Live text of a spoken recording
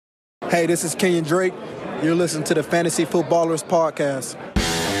Hey, this is Kenyon Drake. You're listening to the Fantasy Footballers Podcast.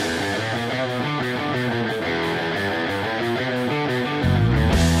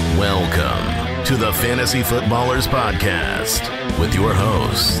 Welcome to the Fantasy Footballers Podcast with your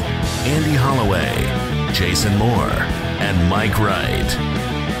hosts, Andy Holloway, Jason Moore, and Mike Wright.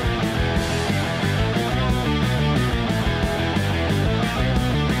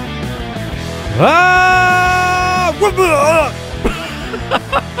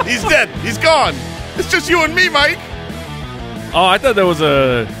 He's dead. He's gone. It's just you and me, Mike. Oh, I thought that was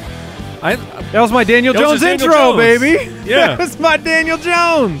that was my Daniel Jones Daniel intro, Jones. baby. Yeah. That was my Daniel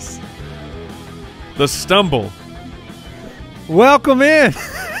Jones. the stumble. Welcome in.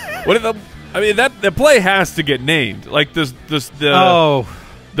 The play has to get named. Like the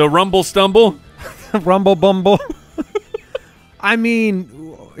Rumble Stumble. Rumble Bumble. I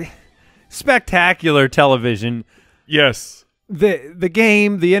mean, spectacular television. Yes. The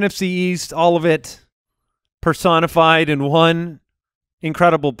game, the NFC East, all of it personified in one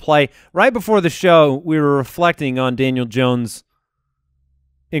incredible play. Right before the show, we were reflecting on Daniel Jones'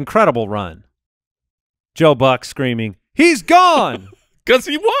 incredible run. Joe Buck screaming, "He's gone!" Because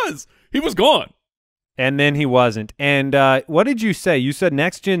he was gone. And then he wasn't. And what did you say? You said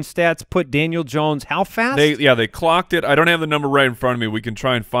Next Gen Stats put Daniel Jones how fast? They clocked it. I don't have the number right in front of me. We can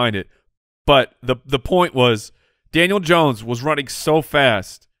try and find it. But the point was Daniel Jones was running so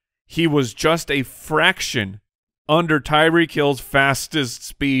fast, he was just a fraction under Tyreek Hill's fastest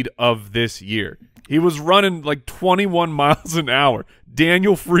speed of this year. He was running like 21 miles an hour.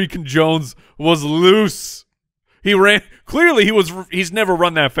 Daniel freaking Jones was loose. He ran. Clearly, he's never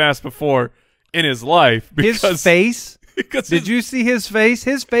run that fast before in his life. His face? Did you see his face?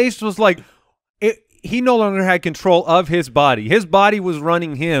 His face was like he no longer had control of his body. His body was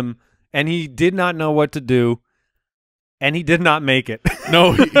running him, and he did not know what to do. And he did not make it.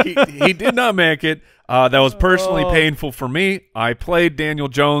 No, he did not make it. That was personally painful for me. I played Daniel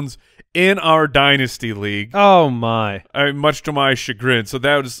Jones in our dynasty league. Oh my! Much to my chagrin. So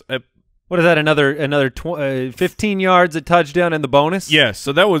that was what is that? Another 15 yards, a touchdown, and the bonus. Yes.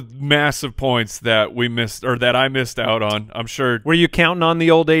 So that was massive points that we missed, or that I missed out on. I'm sure. Were you counting on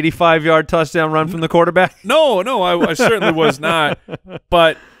the old 85-yard touchdown run from the quarterback? No, I certainly was not.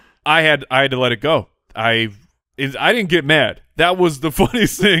 But I had to let it go. I didn't get mad. That was the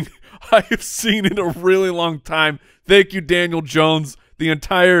funniest thing I have seen in a really long time. Thank you, Daniel Jones. The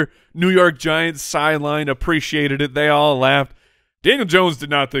entire New York Giants sideline appreciated it. They all laughed. Daniel Jones did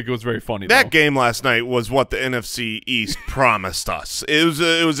not think it was very funny. That game last night was what the NFC East promised us. It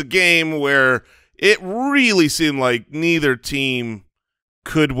was a game where it really seemed like neither team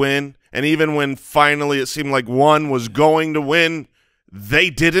could win, and even when finally it seemed like one was going to win, they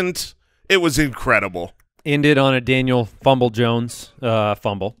didn't. It was incredible. Ended on a Daniel Fumble Jones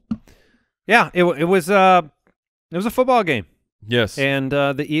fumble. Yeah, it was a football game. Yes, and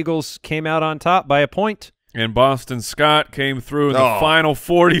the Eagles came out on top by a point. And Boston Scott came through in the final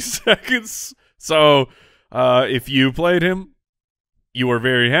 40 seconds. So if you played him, you were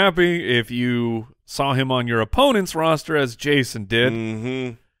very happy. If you saw him on your opponent's roster, as Jason did,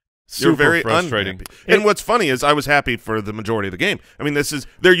 You're very frustrating. Unhappy. And what's funny is I was happy for the majority of the game. I mean,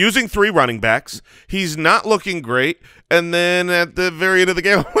 they're using 3 running backs. He's not looking great. And then at the very end of the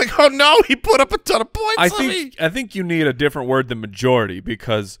game, I'm like, oh no, he put up a ton of points. I think you need a different word than majority,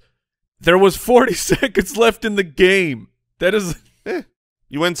 because there was 40 seconds left in the game. That is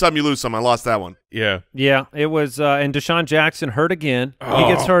you win some, you lose some. I lost that one. Yeah. Yeah, it was and Deshaun Jackson hurt again. He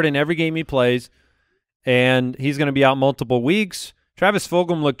gets hurt in every game he plays, and he's going to be out multiple weeks. Travis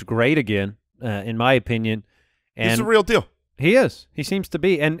Fulgham looked great again, in my opinion. And he's a real deal. He is. He seems to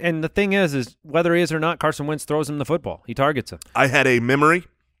be. And the thing is whether he is or not, Carson Wentz throws him the football. He targets him. I had a memory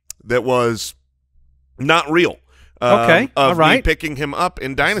that was not real. Okay, of all right. me picking him up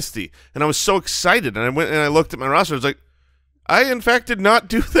in Dynasty, and I was so excited. And I went and I looked at my roster. I was like, I in fact did not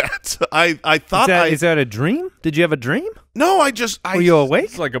do that. I thought is that a dream? Did you have a dream? No, were you awake?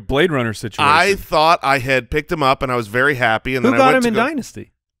 It's like a Blade Runner situation. I thought I had picked him up, and I was very happy. And Who then got I went him in to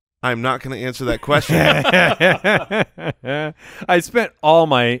Dynasty? I'm not going to answer that question. I spent all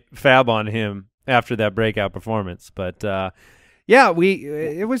my fab on him after that breakout performance, but yeah,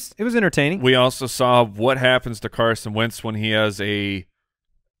 it was entertaining. We also saw what happens to Carson Wentz when he has a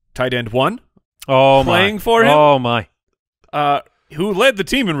tight end 1 playing for him. Oh my! Who led the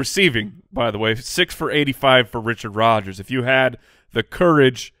team in receiving, by the way, 6 for 85 for Richard Rodgers. If you had the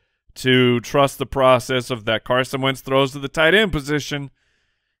courage to trust the process of that Carson Wentz throws to the tight end position,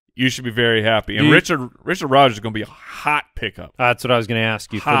 you should be very happy. And Richard Rodgers is going to be a hot pickup. That's what I was going to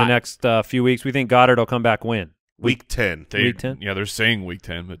ask you. For the next few weeks, we think Goddard will come back when? Week 10. Week 10? Yeah, they're saying week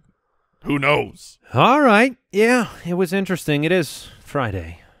 10, but Who knows? All right. Yeah, it was interesting. It is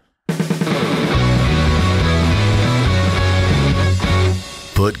Friday.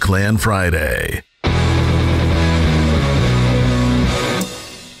 FootClan Friday.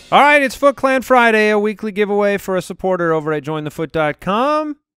 All right, it's FootClan Friday, a weekly giveaway for a supporter over at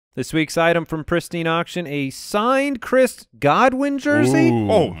jointhefoot.com. This week's item from Pristine Auction, a signed Chris Godwin jersey.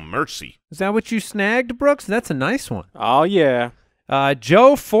 Ooh. Oh, mercy. Is that what you snagged, Brooks? That's a nice one. Oh, yeah.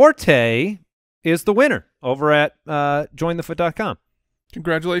 Joe Forte is the winner over at jointhefoot.com.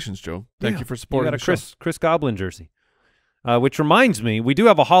 Congratulations, Joe. Thank you for supporting you got the a show. Chris Goblin jersey. Which reminds me, we do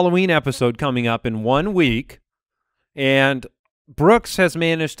have a Halloween episode coming up in 1 week, and Brooks has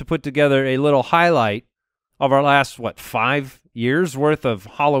managed to put together a little highlight of our last, 5 years worth of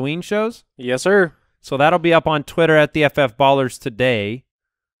Halloween shows? Yes, sir. So that'll be up on Twitter at the FF Ballers today,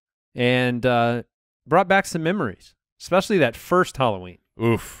 and brought back some memories, especially that first Halloween.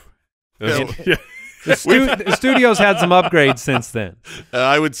 Oof. Yeah. The studio's had some upgrades since then.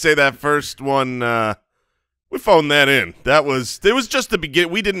 I would say that first one, we phoned that in. It was just the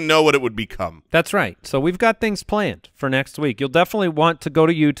beginning. We didn't know what it would become. That's right. So we've got things planned for next week. You'll definitely want to go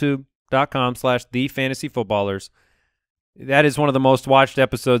to youtube.com/thefantasyfootballers. That is one of the most watched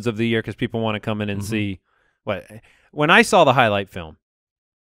episodes of the year because people want to come in and see what. When I saw the highlight film,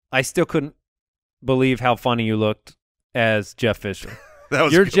 I still couldn't believe how funny you looked as Jeff Fisher. That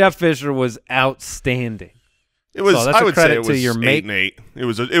was Your good. Jeff Fisher was outstanding. It was. So that's I a would say credit it to was your mate. 8-8. It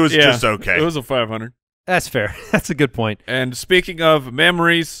was just okay. It was a 500. That's fair. That's a good point. And speaking of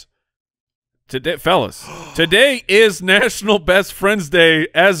memories, today, fellas, today is National Best Friends Day,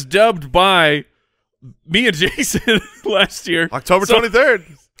 as dubbed by me and Jason last year. October 23rd.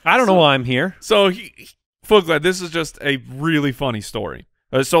 I don't know why I'm here. So, FootClan, this is just a really funny story.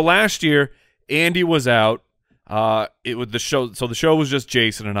 So last year, Andy was out. It was the show. So the show was just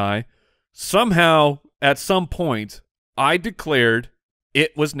Jason and I. Somehow, at some point, I declared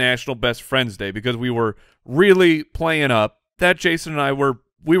it was National Best Friends Day because we were really playing up that Jason and I were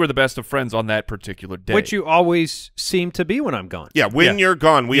the best of friends on that particular day. Which you always seem to be when I'm gone. Yeah, when you're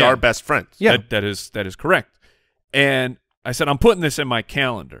gone, we are best friends. Yeah. That is correct. And I said, I'm putting this in my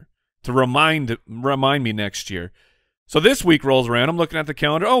calendar to remind me next year. So this week rolls around. I'm looking at the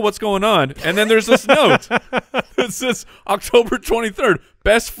calendar. Oh, what's going on? And then there's this note. It says October 23rd,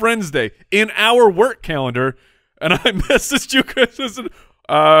 Best Friends Day, in our work calendar. And I messaged you guys and said,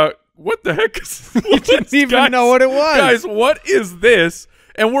 what the heck? You didn't even know what it was. Guys, what is this?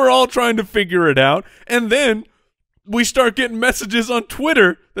 And we're all trying to figure it out. And then we start getting messages on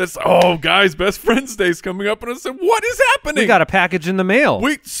Twitter that's, oh, guys, Best Friends Day is coming up. And I said, what is happening? We got a package in the mail.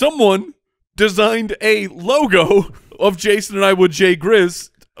 Someone designed a logo of Jason and I with Jay Grizz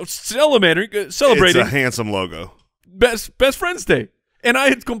celebrating It's a handsome logo. Best Friends Day. And I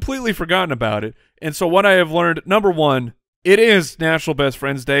had completely forgotten about it. And so what I have learned, number one, it is National Best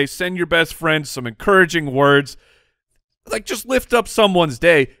Friends Day. Send your best friend some encouraging words. Like, just lift up someone's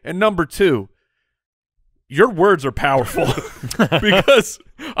day. And number two, your words are powerful because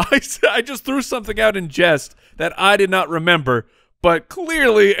I just threw something out in jest that I did not remember, but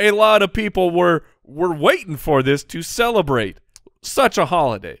clearly a lot of people were waiting for this to celebrate such a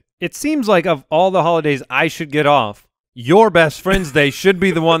holiday. It seems like of all the holidays I should get off, your Best Friends Day should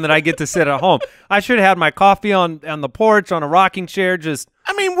be the one that I get to sit at home. I should have had my coffee on the porch on a rocking chair.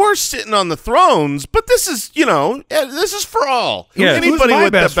 I mean, we're sitting on the thrones, but this is, this is for all. Yeah. Anybody Who's my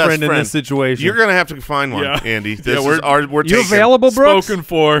with best the best friend in this situation? You're going to have to find one, Yeah. Andy. we're You taking. available, Brooks? Spoken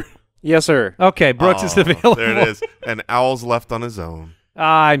for. Yes, sir. Okay, Brooks is available. There it is. And Owl's left on his own.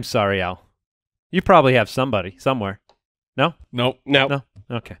 I'm sorry, Al. You probably have somebody somewhere. No? Nope. No?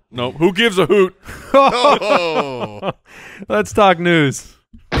 Okay. Nope. Who gives a hoot? Oh. Let's talk news.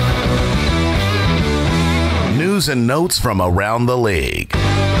 News and notes from around the league.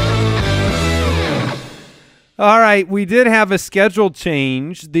 All right, we did have a schedule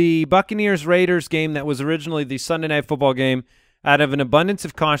change. The Buccaneers-Raiders game that was originally the Sunday Night Football game, out of an abundance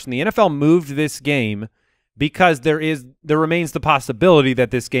of caution, the NFL moved this game because there remains the possibility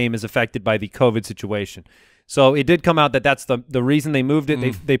that this game is affected by the COVID situation. So it did come out that that's the reason they moved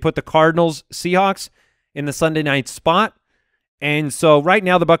it. They put the Cardinals, Seahawks in the Sunday night spot. And so right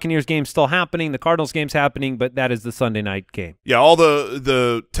now the Buccaneers game's still happening. The Cardinals game's happening, but that is the Sunday night game. Yeah, all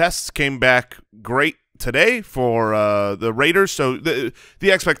the tests came back great today for the Raiders, so the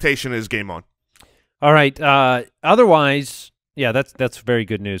expectation is game on. All right. Otherwise, yeah, that's very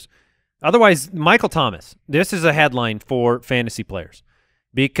good news. Otherwise, Michael Thomas, this is a headline for fantasy players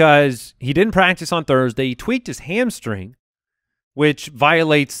because he didn't practice on Thursday. He tweaked his hamstring, which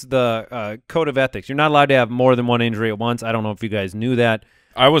violates the code of ethics. You're not allowed to have more than one injury at once. I don't know if you guys knew that.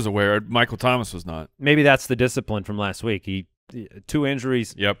 I was aware. Michael Thomas was not. Maybe that's the discipline from last week. 2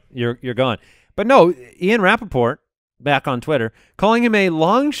 injuries. Yep. You're gone. But no, Ian Rappaport, back on Twitter, calling him a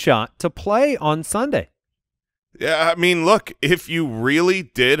long shot to play on Sunday. Yeah, I mean, look, if you really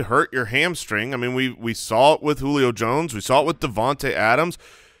did hurt your hamstring, I mean, we saw it with Julio Jones. We saw it with Devontae Adams.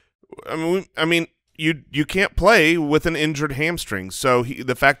 I mean, you can't play with an injured hamstring. So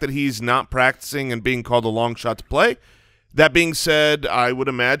the fact that he's not practicing and being called a long shot to play, that being said, I would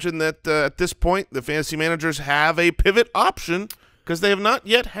imagine that at this point the fantasy managers have a pivot option because they have not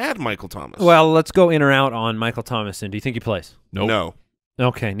yet had Michael Thomas. Well, let's go in or out on Michael Thomas. And do you think he plays? Nope. No.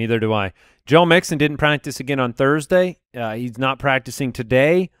 Okay, neither do I. Joe Mixon didn't practice again on Thursday. He's not practicing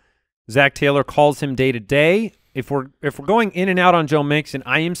today. Zach Taylor calls him day to day. If we're going in and out on Joe Mixon,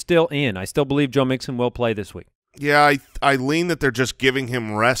 I am still in. I still believe Joe Mixon will play this week. Yeah, I lean that they're just giving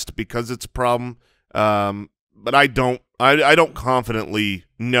him rest because it's a problem. But I don't confidently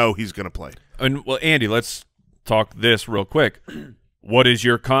know he's going to play. And well, Andy, let's talk this real quick. What is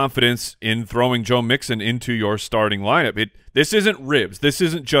your confidence in throwing Joe Mixon into your starting lineup? This isn't ribs. This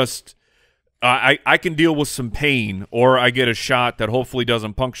isn't just I can deal with some pain or I get a shot that hopefully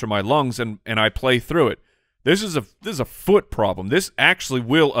doesn't puncture my lungs and I play through it. This is a foot problem. This actually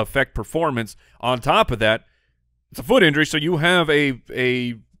will affect performance. On top of that, it's a foot injury, so you have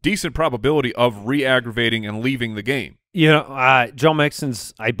a decent probability of re-aggravating and leaving the game. You know, Joe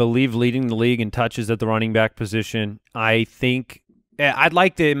Mixon's, I believe, leading the league in touches at the running back position. I think I'd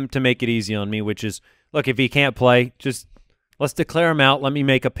like him to make it easy on me, which is, look, if he can't play, just let's declare him out. Let me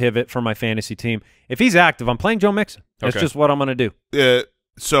make a pivot for my fantasy team. If he's active, I'm playing Joe Mixon. That's just what I'm going to do.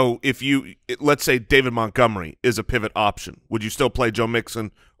 So if let's say David Montgomery is a pivot option, would you still play Joe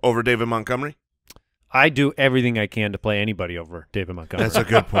Mixon over David Montgomery? I do everything I can to play anybody over David Montgomery. That's a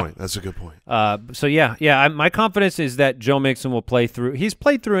good point. That's a good point. So, yeah, my confidence is that Joe Mixon will play through. He's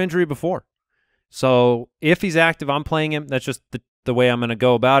played through injury before. So if he's active, I'm playing him. That's just the way I'm going to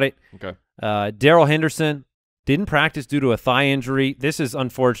go about it. Okay. Darrell Henderson didn't practice due to a thigh injury. This is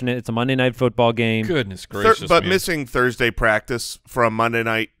unfortunate. It's a Monday Night Football game. Goodness gracious, But man. missing Thursday practice for a Monday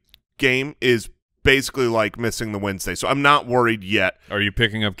night game is basically like missing the Wednesday. So I'm not worried yet. Are you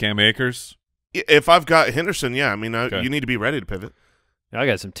picking up Cam Akers? If I've got Henderson, yeah, I mean, Okay. you need to be ready to pivot. I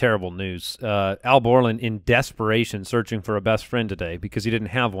got some terrible news. Al Borland, in desperation, searching for a best friend today because he didn't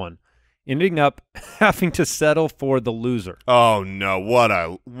have one, ending up having to settle for the loser. Oh no! What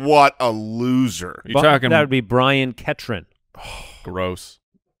a loser! You talking? That would be Brian Ketron, Gross.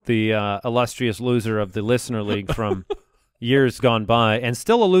 the illustrious loser of the Listener League from years gone by, and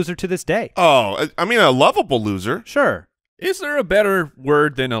still a loser to this day. Oh, I mean, a lovable loser. Sure. Is there a better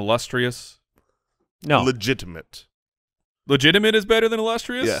word than illustrious? No. Legitimate. Legitimate is better than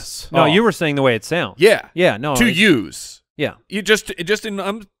illustrious? Yes. No, Oh. you were saying the way it sounds. Yeah. Yeah, no. To use. Yeah. You just in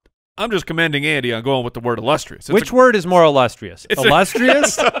I'm just commending Andy on going with the word illustrious. It's Which word is more illustrious? It's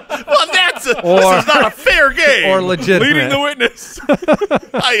Illustrious Well, this is Or- not a fair game. or legitimate? leading the witness.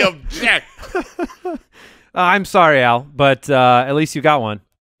 I object. I'm sorry, Al, but at least you got one.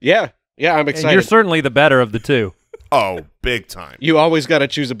 Yeah, I'm And excited. you're certainly the better of the two. Oh, big time. You always got to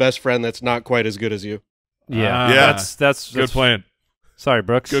choose a best friend that's not quite as good as you. Yeah. Yeah. That's Good plan. Sorry,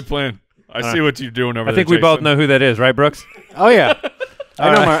 Brooks. Good plan. I see what you're doing over I there. think we both Jason. know who that is, right, Brooks? Oh yeah,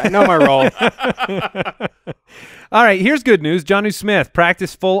 I know my role. All right, here's good news. Jonnu Smith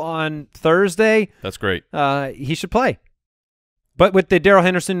practiced full on Thursday. That's great. He should play. But with the Darrell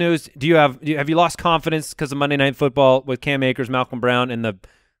Henderson news, have you lost confidence because of Monday Night Football with Cam Akers, Malcolm Brown, and the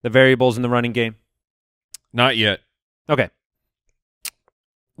variables in the running game? Not yet. Okay.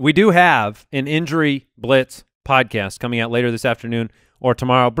 We do have an Injury Blitz podcast coming out later this afternoon or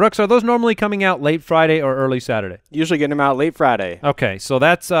tomorrow. Brooks, are those normally coming out late Friday or early Saturday? Usually getting them out late Friday. Okay, so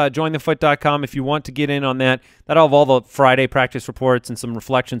that's jointhefoot.com if you want to get in on that. That'll have all the Friday practice reports and some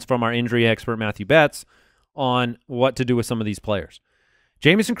reflections from our injury expert, Matthew Betts, on what to do with some of these players.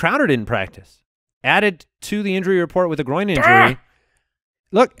 Jamison Crowder didn't practice. Added to the injury report with a groin injury.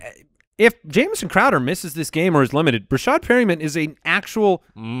 Look, if Jamison Crowder misses this game or is limited, Brashad Perryman is an actual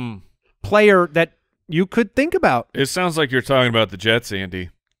player that you could think about. It sounds like you're talking about the Jets, Andy.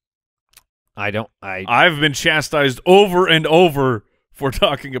 I've been chastised over and over for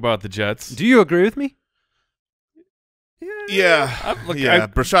talking about the Jets. Do you agree with me? Yeah. Look,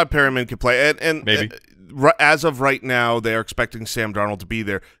 Brashad Perryman could play. And Maybe. As of right now, they are expecting Sam Darnold to be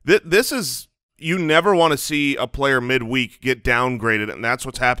there. This is – you never want to see a player midweek get downgraded, and that's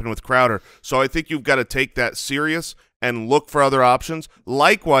what's happened with Crowder. So I think you've got to take that serious and look for other options.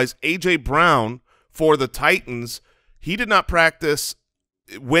 Likewise, A.J. Brown for the Titans, he did not practice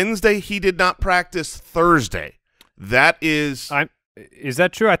Wednesday. He did not practice Thursday. That is Is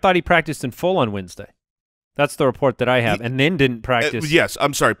that true? I thought he practiced in full on Wednesday. That's the report that I have, and then didn't practice. Yes,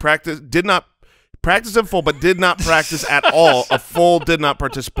 I'm sorry. Did not practice in full, but did not practice at all. A full did not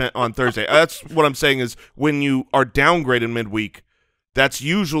participate on Thursday. That's what I'm saying is when you are downgraded midweek, that's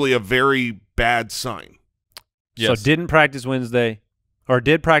usually a very bad sign. Yes. So didn't practice Wednesday, or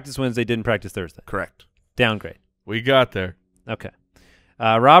did practice Wednesday, didn't practice Thursday. Correct. Downgrade. We got there. Okay.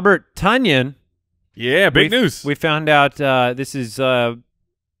 Robert Tonyan. Yeah, big news. We found out this is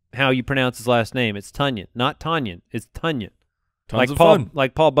how you pronounce his last name. It's Tonyan, not Tonyan. It's Tonyan. Tons of fun.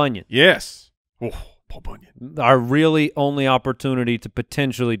 Like Paul Bunyan. Yes. Oh, Paul Bunyan. Our really only opportunity to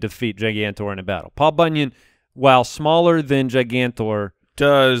potentially defeat Gigantor in a battle. Paul Bunyan, while smaller than Gigantor,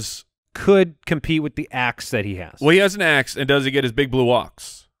 could compete with the axe that he has. Well, he has an axe, and does he get his big blue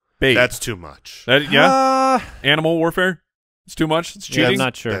ox? Bait. That's too much. Animal warfare? It's too much? It's cheating? Yeah, I'm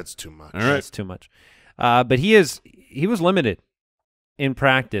not sure. That's too much. All right. That's too much. But he was limited in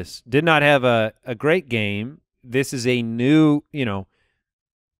practice. Did not have a great game. This is a new,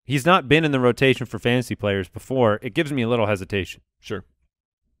 he's not been in the rotation for fantasy players before. It gives me a little hesitation. Sure.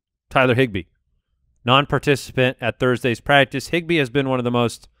 Tyler Higbee, non-participant at Thursday's practice. Higbee has been one of the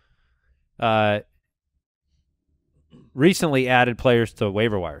most recently added players to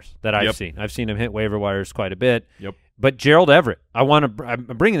waiver wires that I've seen. I've seen him hit waiver wires quite a bit. Yep. But Gerald Everett, I'm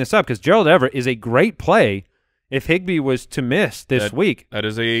bringing this up because Gerald Everett is a great play if Higbee was to miss this week. That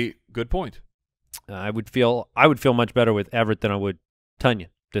is a good point. I would feel much better with Everett than I would Tonyan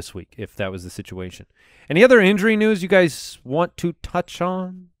this week if that was the situation. Any other injury news you guys want to touch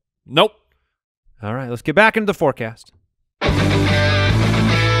on? Nope. All right, let's get back into the forecast.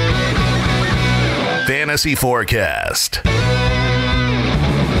 Fantasy Forecast.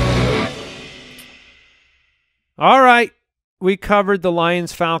 All right. We covered the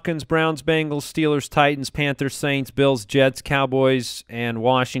Lions, Falcons, Browns, Bengals, Steelers, Titans, Panthers, Saints, Bills, Jets, Cowboys, and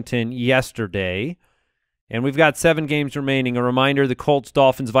Washington yesterday. And we've got 7 games remaining. A reminder, the Colts,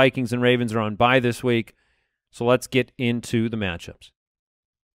 Dolphins, Vikings, and Ravens are on bye this week. So let's get into the matchups.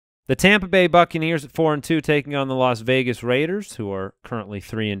 The Tampa Bay Buccaneers at 4-2 taking on the Las Vegas Raiders, who are currently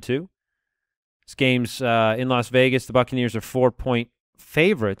 3-2. This game's in Las Vegas. The Buccaneers are 4-point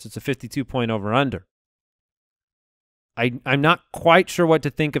favorites. It's a 52-point over-under. I'm not quite sure what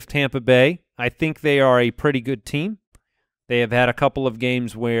to think of Tampa Bay. I think they are a pretty good team. They have had a couple of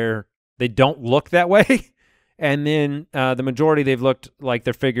games where they don't look that way, and then the majority they've looked like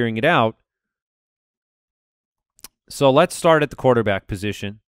they're figuring it out. So let's start at the quarterback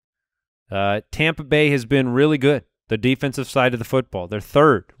position. Tampa Bay has been really good, the defensive side of the football. They're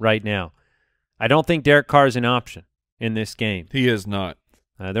 3rd right now. I don't think Derek Carr is an option in this game. He is not.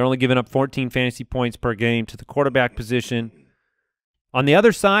 They're only giving up 14 fantasy points per game to the quarterback position. On the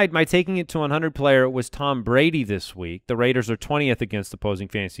other side, my taking it to 100 player was Tom Brady this week. The Raiders are 20th against opposing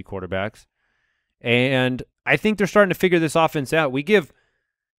fantasy quarterbacks. And I think they're starting to figure this offense out. We give,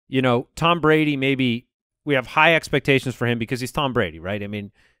 Tom Brady we have high expectations for him because he's Tom Brady, right? I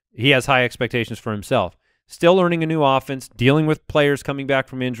mean, he has high expectations for himself. Still learning a new offense, dealing with players coming back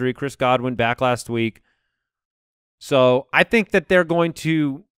from injury. Chris Godwin back last week. So I think that they're going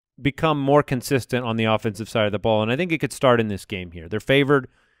to become more consistent on the offensive side of the ball, and I think it could start in this game here. They're favored.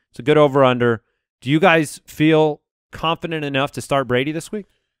 It's a good over-under. Do you guys feel confident enough to start Brady this week?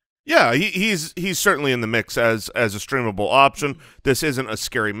 Yeah, he's certainly in the mix as a streamable option. This isn't a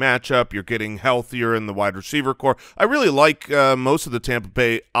scary matchup. You're getting healthier in the wide receiver core. I really like most of the Tampa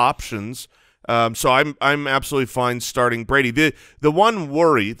Bay options. So I'm absolutely fine starting Brady. The one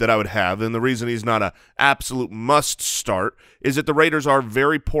worry that I would have, and the reason he's not an absolute must start, is that the Raiders are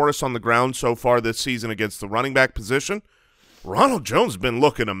very porous on the ground so far this season against the running back position. Ronald Jones has been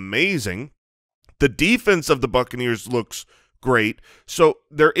looking amazing. The defense of the Buccaneers looks great. So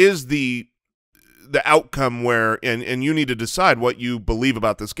there is the outcome where, and you need to decide what you believe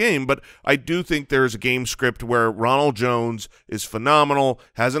about this game, but I do think there's a game script where Ronald Jones is phenomenal,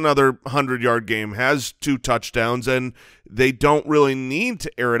 has another 100-yard game, has 2 touchdowns, and they don't really need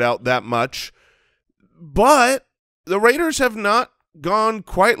to air it out that much. But the Raiders have not gone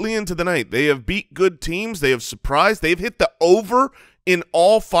quietly into the night. They have beat good teams. They have surprised. They've hit the over in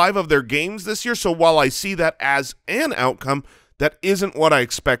all 5 of their games this year. So while I see that as an outcome, that isn't what I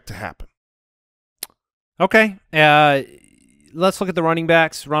expect to happen. Okay. Let's look at the running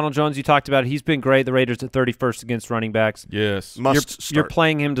backs. Ronald Jones, you talked about it. He's been great. The Raiders at 31st against running backs. Yes. You're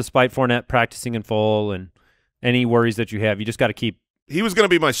playing him despite Fournette practicing in full and any worries that you have. You just got to keep. He was going to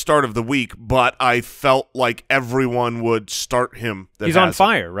be my start of the week, but I felt like everyone would start him. He's on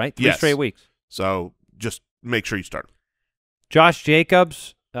fire, right? 3 straight weeks. So just make sure you start him. Josh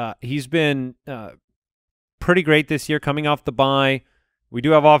Jacobs, he's been pretty great this year coming off the bye. We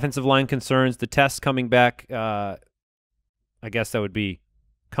do have offensive line concerns. The test coming back, I guess that would be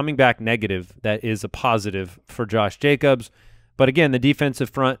coming back negative. That is a positive for Josh Jacobs. But again, the defensive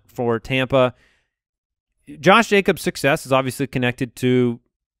front for Tampa, Josh Jacobs' success is obviously connected to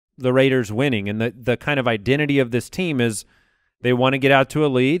the Raiders winning. And the kind of identity of this team is they want to get out to a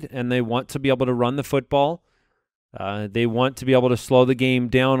lead, and they want to be able to run the football. They want to be able to slow the game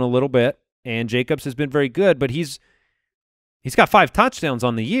down a little bit. And Jacobs has been very good, but he's got 5 touchdowns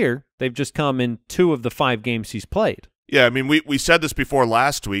on the year. They've just come in 2 of the 5 games he's played. Yeah, I mean, we said this before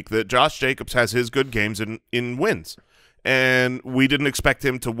last week that Josh Jacobs has his good games in wins. And we didn't expect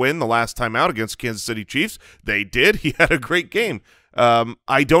him to win the last time out against Kansas City Chiefs. They did. He had a great game.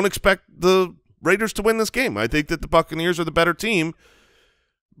 I don't expect the Raiders to win this game. I think that the Buccaneers are the better team.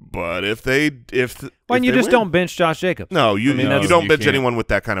 But if you just win, don't bench Josh Jacobs. No, you don't bench can't. anyone with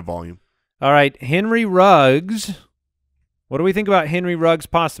that kind of volume. All right, Henry Ruggs. What do we think about Henry Ruggs'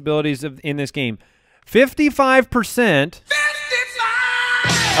 possibilities in this game? 55%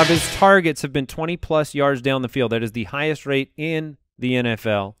 of his targets have been 20-plus yards down the field. That is the highest rate in the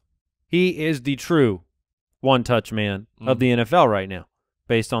NFL. He is the true one-touch man of the NFL right now,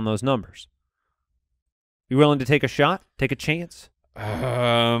 based on those numbers. You willing to take a shot, take a chance?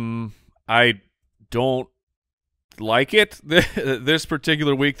 I don't like it this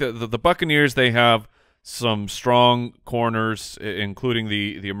particular week. The Buccaneers, they have some strong corners, including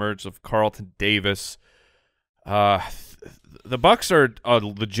the emergence of Carlton Davis. The Bucs are a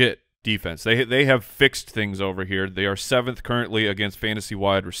legit defense. They have fixed things over here. They are 7th currently against fantasy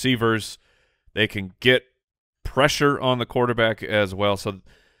wide receivers. They can get pressure on the quarterback as well. So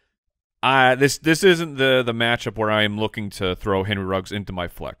this isn't the matchup where I am looking to throw Henry Ruggs into my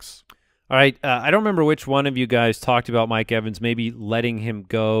flex. All right, I don't remember which one of you guys talked about Mike Evans, maybe letting him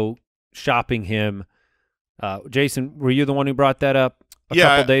go, shopping him. Jason, were you the one who brought that up a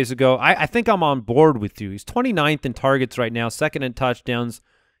couple days ago? I think I'm on board with you. He's 29th in targets right now, 2nd in touchdowns.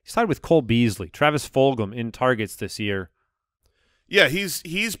 He's tied with Cole Beasley, Travis Fulgham in targets this year. Yeah,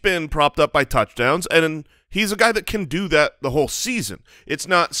 he's been propped up by touchdowns, and he's a guy that can do that the whole season. It's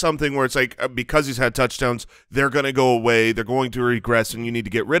not something where it's like because he's had touchdowns, they're going to go away, they're going to regress, and you need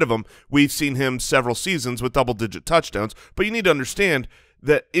to get rid of them. We've seen him several seasons with double-digit touchdowns, but you need to understand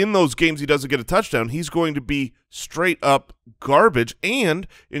that in those games he doesn't get a touchdown, he's going to be straight-up garbage. And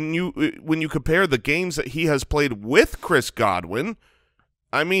when you compare the games that he has played with Chris Godwin,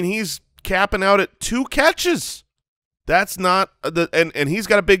 I mean, he's capping out at 2 catches. That's not and he's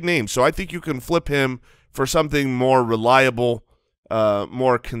got a big name, so I think you can flip him for something more reliable,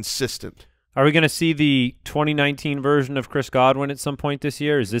 more consistent. Are we going to see the 2019 version of Chris Godwin at some point this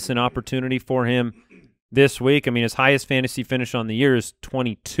year? Is this an opportunity for him this week? I mean, his highest fantasy finish on the year is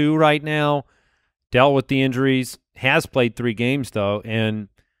 22 right now. Dealt with the injuries, has played 3 games though, and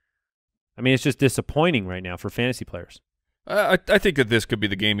I mean, it's just disappointing right now for fantasy players. I think that this could be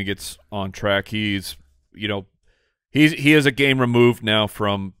the game he gets on track. He's he is a game removed now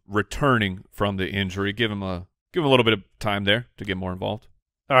from returning from the injury. Give him a little bit of time there to get more involved.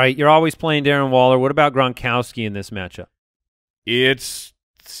 All right, you're always playing Darren Waller. What about Gronkowski in this matchup? It's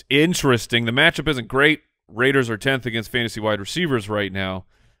interesting. The matchup isn't great. Raiders are 10th against fantasy wide receivers right now,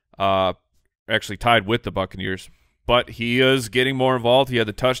 actually tied with the Buccaneers. But he is getting more involved. He had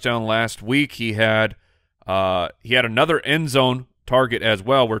the touchdown last week. He had another end zone target as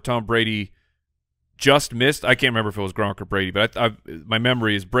well where Tom Brady just missed. I can't remember if it was Gronk or Brady, but my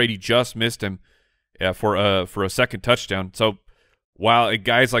memory is Brady just missed him for a second touchdown. So while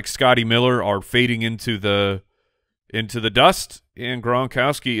guys like Scotty Miller are fading into the dust, and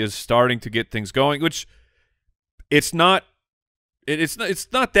Gronkowski is starting to get things going, which it's not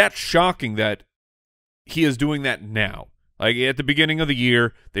that shocking that he is doing that now. Like at the beginning of the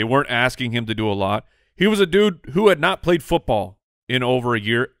year, they weren't asking him to do a lot. He was a dude who had not played football in over a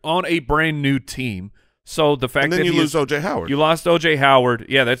year on a brand new team. So the fact that you lose O.J. Howard. You lost O.J. Howard.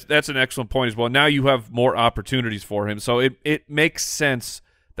 Yeah, that's an excellent point as well. Now you have more opportunities for him. So it makes sense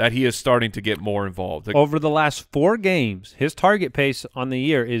that he is starting to get more involved. Over the last 4 games, his target pace on the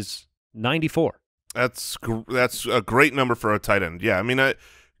year is 94. That's a great number for a tight end. Yeah, I mean,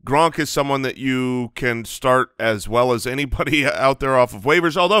 Gronk is someone that you can start as well as anybody out there off of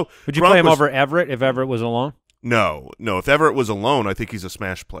waivers. Although, would you play him over Everett if Everett was alone? No. If Everett was alone, I think he's a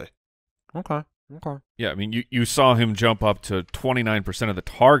smash play. Okay. Yeah, I mean, you saw him jump up to 29% of the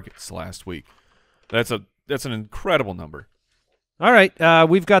targets last week. That's an incredible number. All right,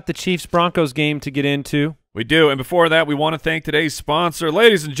 we've got the Chiefs-Broncos game to get into. We do, and before that, we want to thank today's sponsor,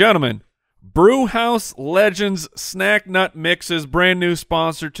 ladies and gentlemen, Brewhouse Legends Snack Nut Mixes, brand new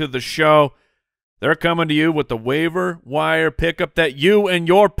sponsor to the show. They're coming to you with the waiver wire pickup that you and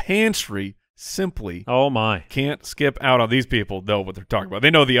your pantry simply can't skip out on. These people know what they're talking about.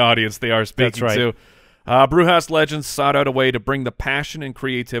 They know the audience they are speaking to. Brewhouse Legends sought out a way to bring the passion and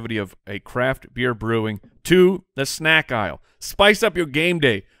creativity of a craft beer brewing to the snack aisle. Spice up your game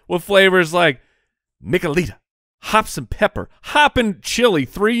day with flavors like Michelita, hops and pepper, hop and chili,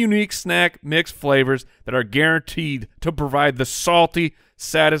 3 unique snack mix flavors that are guaranteed to provide the salty,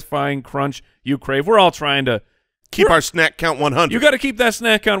 satisfying crunch you crave. We're all trying to keep our snack count 100. You got to keep that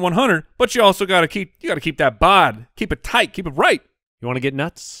snack count 100, but you also got to keep that bod, keep it tight, keep it right. You want to get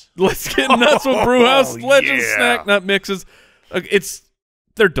nuts? Let's get nuts with Brewhouse Legends snack nut mixes.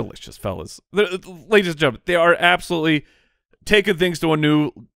 They're delicious, fellas. Ladies and gentlemen, they are absolutely taking things to a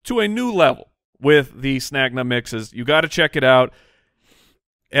new level with the snack nut mixes. You got to check it out.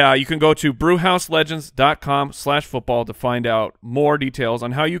 You can go to brewhouselegends.com/football to find out more details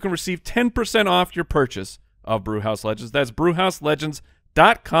on how you can receive 10% off your purchase of Brewhouse Legends. That's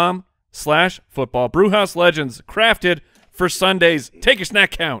brewhouselegends.com/football. Brewhouse Legends, crafted for Sundays. Take your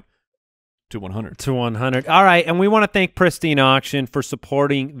snack count to 100. To 100. All right, and we want to thank Pristine Auction for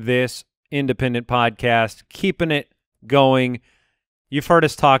supporting this independent podcast, keeping it going. You've heard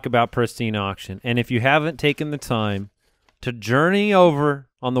us talk about Pristine Auction, and if you haven't taken the time to journey over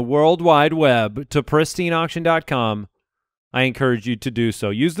on the World Wide Web to pristineauction.com, I encourage you to do so.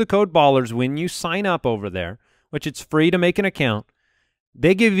 Use the code BALLERS when you sign up over there, which it's free to make an account.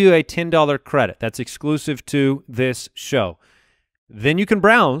 They give you a $10 credit. That's exclusive to this show. Then you can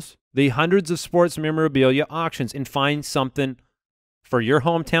browse the hundreds of sports memorabilia auctions and find something for your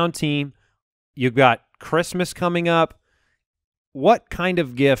hometown team. You've got Christmas coming up. What kind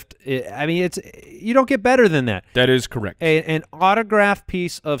of gift? I mean, you don't get better than that. That is correct. An autographed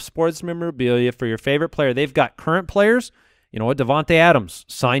piece of sports memorabilia for your favorite player. They've got current players. You know what? Devontae Adams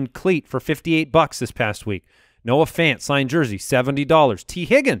signed cleat for $58 this past week. Noah Fant signed jersey, $70. T.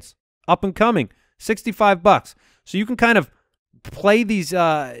 Higgins, up and coming, $65. So you can kind of play these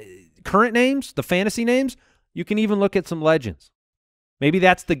current names, the fantasy names. You can even look at some legends. Maybe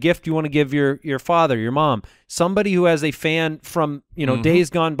that's the gift you want to give your father, your mom, somebody who has a fan from days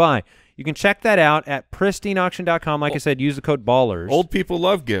gone by. You can check that out at pristineauction.com. Like I said, use the code BALLERS. Old people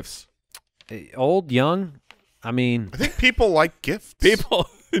love gifts. Old, young, I think people like gifts. People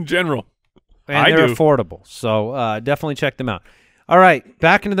in general. And they're affordable, so definitely check them out. All right,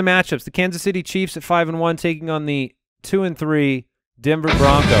 back into the matchups. The Kansas City Chiefs at 5-1 taking on the 2-3 Denver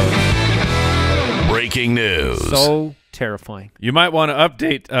Broncos. Breaking news. So terrifying. You might want to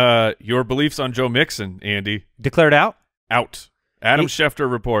update your beliefs on Joe Mixon, Andy. Declared out? Out. Adam Schefter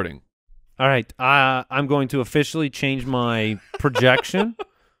reporting. All right, I'm going to officially change my projection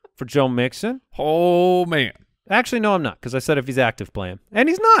for Joe Mixon. Oh, man. Actually, no, I'm not, because I said if he's active, play him. And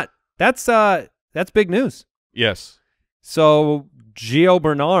he's not. That's big news. Yes. So Gio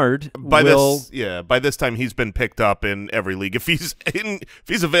Bernard by this time he's been picked up in every league. If he's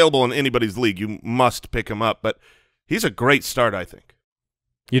available in anybody's league, you must pick him up. But he's a great start, I think.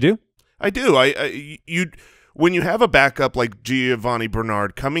 You do? I do. When you have a backup like Giovanni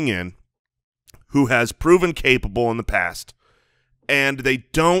Bernard coming in, who has proven capable in the past, and they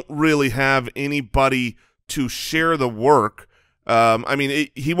don't really have anybody to share the work. I mean,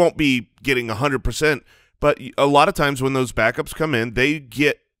 he won't be getting 100%, but a lot of times when those backups come in, they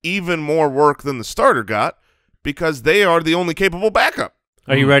get even more work than the starter got because they are the only capable backup.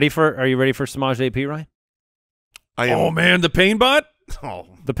 Are you ready for Samaj AP, Ryan? I am. Oh man, the pain bot? Oh.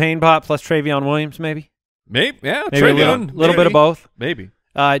 The pain bot plus Travion Williams, maybe? Maybe, yeah. Maybe Travion, a little bit of both. Maybe.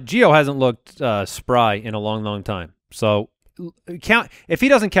 Gio hasn't looked spry in a long, long time. So if he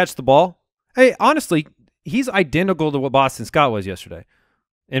doesn't catch the ball, hey, honestly, he's identical to what Boston Scott was yesterday,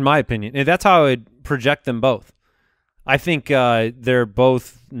 in my opinion. And that's how I would project them both. I think they're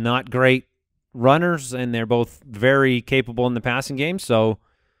both not great runners, and they're both very capable in the passing game. So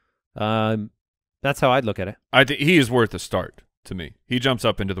that's how I'd look at it. I think he is worth a start to me. He jumps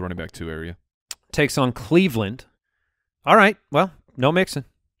up into the running back 2 area. Takes on Cleveland. All right. Well, no Mixon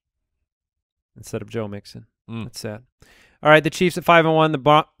instead of Joe Mixon. That's sad. All right, the Chiefs at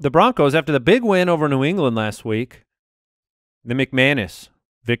 5-1. The Broncos, after the big win over New England last week, the McManus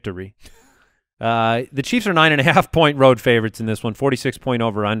victory. The Chiefs are 9.5-point road favorites in this one, 46-point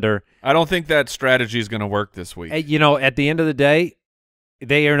over-under. I don't think that strategy is going to work this week. You know, at the end of the day,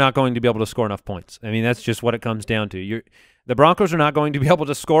 they are not going to be able to score enough points. I mean, that's just what it comes down to. The Broncos are not going to be able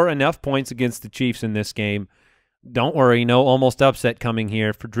to score enough points against the Chiefs in this game. Don't worry, no almost upset coming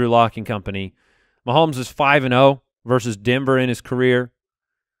here for Drew Lock and company. Mahomes is 5-0 versus Denver in his career.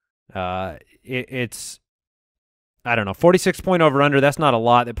 It's I don't know, 46-point over-under, that's not a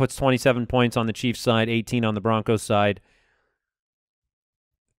lot. That puts 27 points on the Chiefs side, 18 on the Broncos side.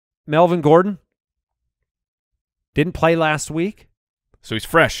 Melvin Gordon didn't play last week. So he's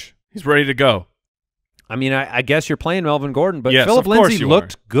fresh. He's ready to go. I mean, I guess you're playing Melvin Gordon, but yes, Philip Lindsay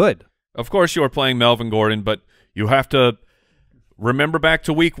looked good. Of course you are playing Melvin Gordon, but you have to remember back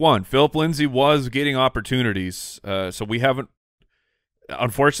to week 1. Philip Lindsay was getting opportunities, so we haven't –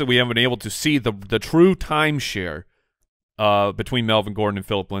 unfortunately, we haven't been able to see the true timeshare between Melvin Gordon and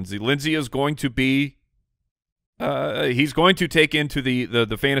Philip Lindsay. Lindsay is going to be he's going to take into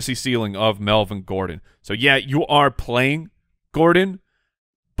the fantasy ceiling of Melvin Gordon. So, yeah, you are playing Gordon,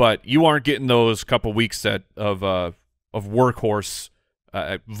 but you aren't getting those couple weeks of workhorse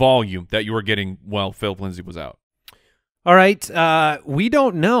volume that you were getting while Philip Lindsay was out. All right, we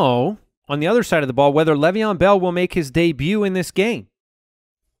don't know on the other side of the ball whether Le'Veon Bell will make his debut in this game.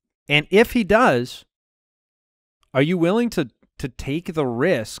 And if he does, are you willing to take the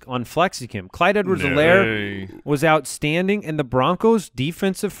risk on flexing him? Clyde Edwards-Helaire was outstanding, and the Broncos'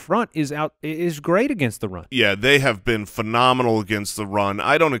 defensive front is great against the run. Yeah, they have been phenomenal against the run.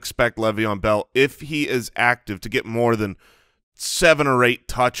 I don't expect Le'Veon Bell, if he is active, to get more than 7 or 8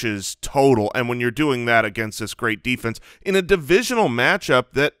 touches total. And when you're doing that against this great defense in a divisional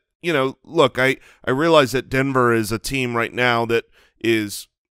matchup that, you know, look, I realize that Denver is a team right now that is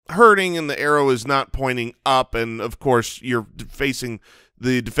hurting and the arrow is not pointing up, and of course you're facing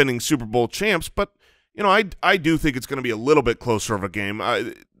the defending Super Bowl champs, but you know, I do think it's going to be a little bit closer of a game.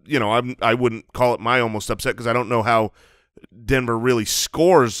 I wouldn't call it my almost upset because I don't know how Denver really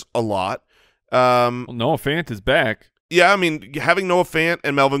scores a lot. Well, Noah Fant is back. Yeah, I mean, having Noah Fant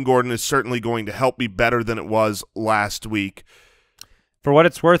and Melvin Gordon is certainly going to help me better than it was last week. For what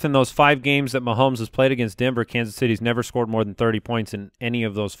it's worth, in those 5 games that Mahomes has played against Denver, Kansas City's never scored more than 30 points in any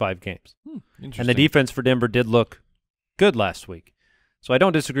of those 5 games. And the defense for Denver did look good last week. So I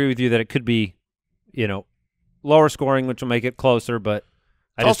don't disagree with you that it could be, you know, lower scoring, which will make it closer, but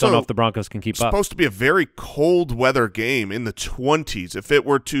I just don't know if the Broncos can keep up. It's supposed to be a very cold weather game in the 20s. If it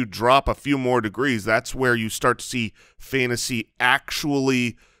were to drop a few more degrees, that's where you start to see fantasy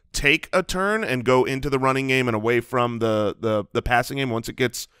actually take a turn and go into the running game and away from the passing game once it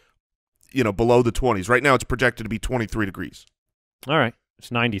gets, you know, below the 20s. Right now it's projected to be 23 degrees. All right.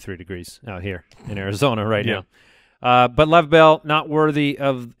 It's 93 degrees out here in Arizona right now. But Lev Bell, not worthy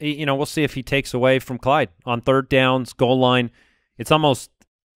of, you know, we'll see if he takes away from Clyde on 3rd downs, goal line. It's almost,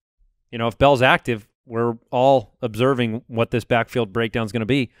 you know, if Bell's active, we're all observing what this backfield breakdown is going to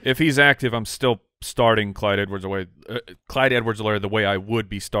be. If he's active, I'm still starting Clyde Edwards-Helaire the way I would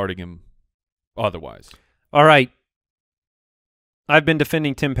be starting him otherwise. All right. I've been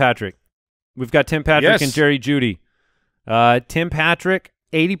defending Tim Patrick. We've got Tim Patrick and Jerry Jeudy. Tim Patrick,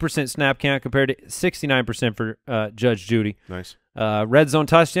 80% snap count compared to 69% for Judge Jeudy. Nice. Red zone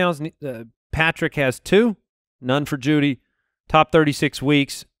touchdowns, Patrick has 2, none for Jeudy. Top 36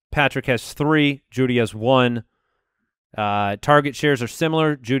 weeks, Patrick has 3, Jeudy has 1. Target shares are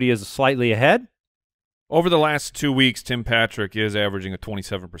similar. Jeudy is slightly ahead. Over the last 2 weeks, Tim Patrick is averaging a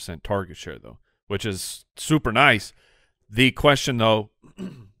 27% target share, though, which is super nice. The question, though,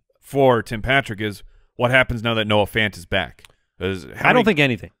 for Tim Patrick is what happens now that Noah Fant is back? I don't think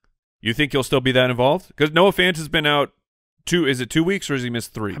anything. You think he'll still be that involved? Because Noah Fant has been out is it 2 weeks or has he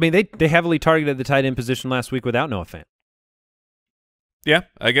missed 3? I mean, they heavily targeted the tight end position last week without Noah Fant. Yeah,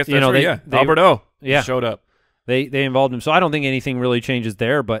 I guess that's right. Alberto showed up. They involved him. So I don't think anything really changes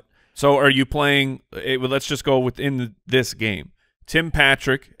there, but so are you playing let's just go within this game. Tim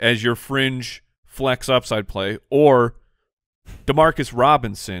Patrick as your fringe flex upside play, or Demarcus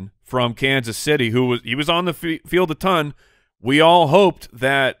Robinson from Kansas City, who was on the field a ton. We all hoped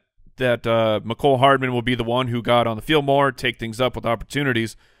that McCole Hardman will be the one who got on the field more, take things up with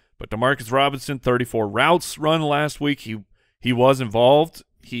opportunities. But Demarcus Robinson, 34 routes run last week. He was involved.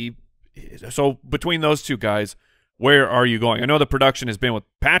 So between those two guys, where are you going? I know the production has been with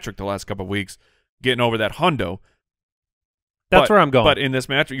Patrick the last couple of weeks, getting over that hundo. That's where I'm going. But in this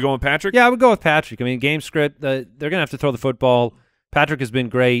match, are you going with Patrick? Yeah, I would go with Patrick. I mean, game script, they're going to have to throw the football. Patrick has been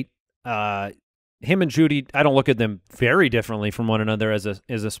great. Him and Jeudy, I don't look at them very differently from one another as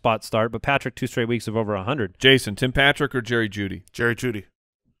a spot start, but Patrick 2 straight weeks of over 100. Jason, Tim Patrick or Jerry Jeudy? Jerry Jeudy.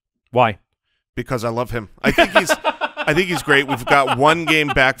 Why? Because I love him. I think he's great. We've got 1 game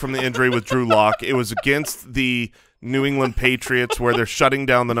back from the injury with Drew Lock. It was against the New England Patriots where they're shutting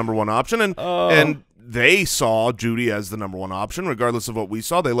down the number 1 option, and they saw Jeudy as the number 1 option. Regardless of what we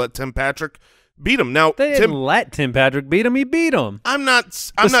saw, they let Tim Patrick beat him. Now they didn't let Tim Patrick beat him. He beat him. I'm not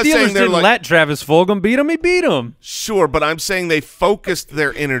the saying Steelers they're didn't let Travis Fulgham beat him. He beat him. Sure, but I'm saying they focused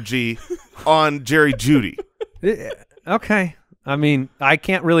their energy on Jerry Jeudy. Okay. I mean, I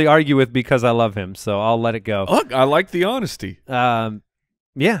can't really argue with because I love him, so I'll let it go. Look, I like the honesty.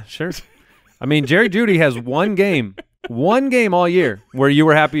 Yeah, sure. I mean, Jerry Jeudy has one game all year where you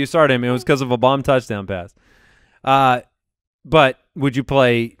were happy you started him. It was because of a bomb touchdown pass. But would you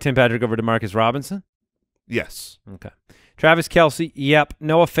play Tim Patrick over DeMarcus Robinson? Yes. Okay. Travis Kelce, yep.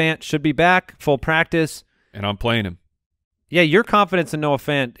 Noah Fant should be back, full practice. And I'm playing him. Yeah, your confidence in Noah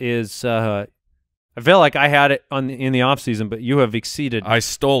Fant is I feel like I had it in the offseason, but you have exceeded. I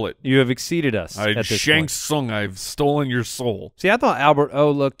stole it. You have exceeded us at this Shang point. Tsung, I've stolen your soul. See, I thought Albert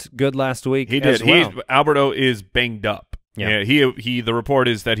O looked good last week. He did. As well. Alberto is banged up. Yeah. He. The report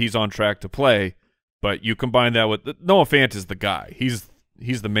is that he's on track to play, but you combine that with Noah Fant is the guy. He's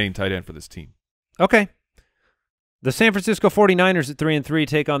the main tight end for this team. Okay. The San Francisco 49ers at 3-3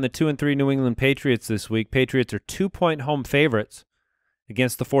 take on the 2-3 New England Patriots this week. Patriots are 2-point home favorites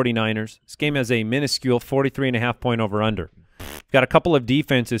against the 49ers. This game has a minuscule 43.5-point over-under. Got a couple of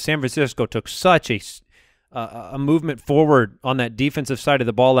defenses. San Francisco took such a movement forward on that defensive side of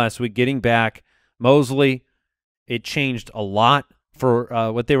the ball last week, getting back Mosley. It changed a lot for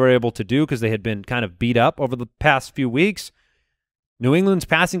what they were able to do because they had been kind of beat up over the past few weeks. New England's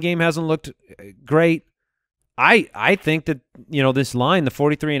passing game hasn't looked great. I think that, this line, the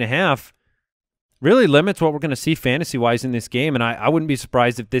 43.5, really limits what we're going to see fantasy-wise in this game, and I wouldn't be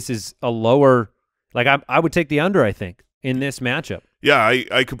surprised if this is a lower – I would take the under, I think, in this matchup. Yeah,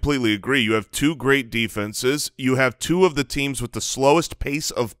 I completely agree. You have two great defenses. You have two of the teams with the slowest pace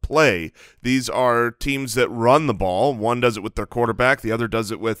of play. These are teams that run the ball. One does it with their quarterback. The other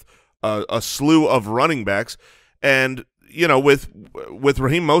does it with a slew of running backs. And – with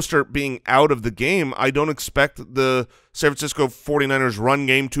Raheem Mostert being out of the game, I don't expect the San Francisco 49ers run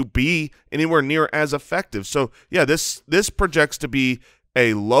game to be anywhere near as effective. So, yeah, this projects to be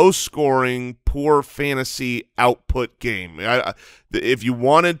a low-scoring, poor fantasy output game. If you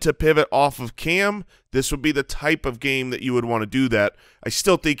wanted to pivot off of Cam, this would be the type of game that you would want to do that. I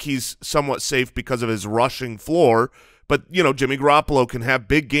still think he's somewhat safe because of his rushing floor. But, Jimmy Garoppolo can have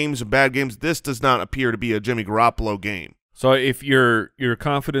big games and bad games. This does not appear to be a Jimmy Garoppolo game. So if your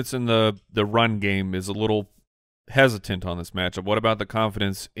confidence in the run game is a little hesitant on this matchup, what about the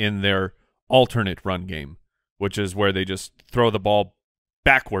confidence in their alternate run game, which is where they just throw the ball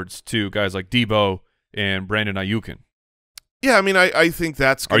backwards to guys like Debo and Brandon Ayuk? Yeah, I mean, I think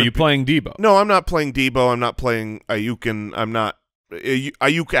that's Are you playing Debo? No, I'm not playing Debo. I'm not playing Ayuk, and I'm not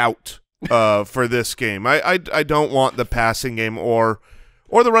Ayuk out for this game. I don't want the passing game or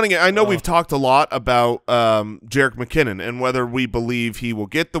the running game. I know we've talked a lot about Jerick McKinnon and whether we believe he will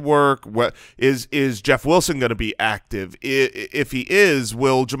get the work. Is Jeff Wilson going to be active? If he is,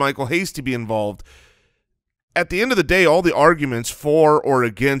 will JaMychal Hasty be involved? At the end of the day, all the arguments for or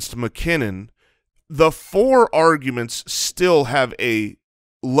against McKinnon, the four arguments still have a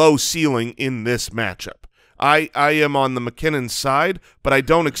low ceiling in this matchup. I am on the McKinnon side, but I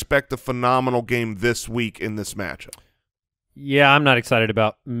don't expect a phenomenal game this week in this matchup. Yeah, I'm not excited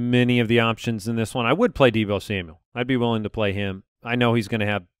about many of the options in this one. I would play Deebo Samuel. I'd be willing to play him. I know he's going to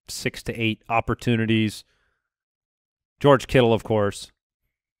have 6 to 8 opportunities. George Kittle, of course.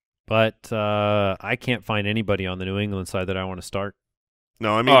 But I can't find anybody on the New England side that I want to start.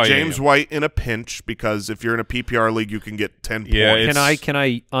 No, I mean James White in a pinch, because if you're in a PPR league, you can get 10 points. Can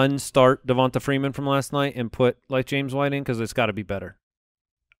I unstart Devonta Freeman from last night and put James White in, because it's got to be better?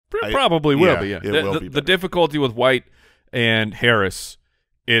 Probably will be. Yeah, it will be the difficulty with White and Harris,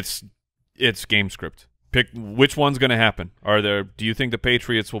 it's game script. Pick which one's going to happen. Do you think the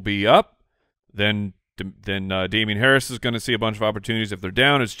Patriots will be up? Then Damian Harris is going to see a bunch of opportunities. If they're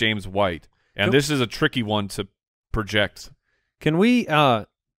down, it's James White, and this is a tricky one to project. Can we add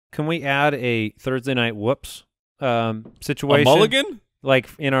a Thursday night whoops situation? A mulligan? Like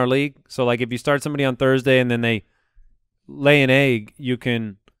in our league? So like if you start somebody on Thursday and then they lay an egg, you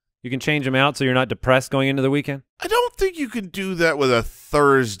can change them out so you're not depressed going into the weekend? I don't think you can do that with a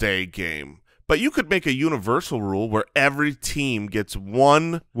Thursday game, but you could make a universal rule where every team gets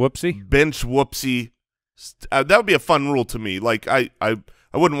one whoopsie bench whoopsie. That would be a fun rule to me. Like I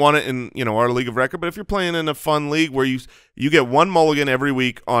wouldn't want it in our league of record, but if you're playing in a fun league where you get one mulligan every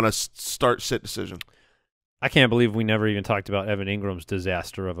week on a start-sit decision. I can't believe we never even talked about Evan Ingram's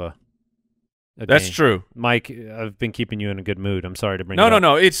disaster of a That's game. true. Mike, I've been keeping you in a good mood. I'm sorry to bring it up.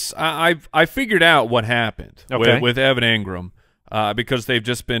 No. It's I figured out what happened with Evan Ingram because they've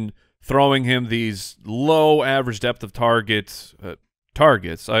just been throwing him these low average depth of targets.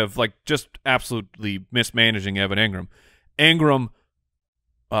 I've just absolutely mismanaging Evan Ingram. Ingram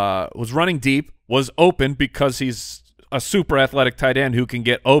was running deep, was open because he's a super athletic tight end who can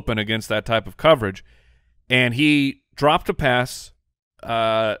get open against that type of coverage. and he dropped a pass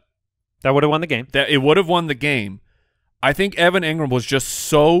that would have won the game. that it would have won the game. I think Evan Ingram was just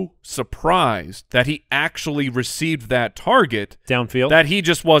so surprised that he actually received that target Downfield. that he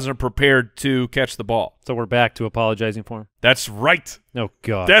just wasn't prepared to catch the ball. So we're back to apologizing for him. That's right. Oh,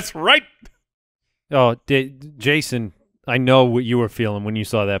 God. That's right. Oh, Jason, I know what you were feeling when you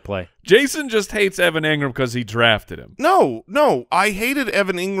saw that play. Jason just hates Evan Ingram because he drafted him. No, I hated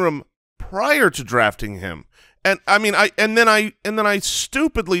Evan Ingram prior to drafting him. And I mean, then I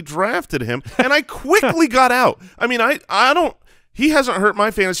stupidly drafted him, and I quickly got out. I mean, I don't. He hasn't hurt my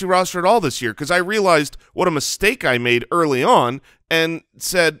fantasy roster at all this year because I realized what a mistake I made early on and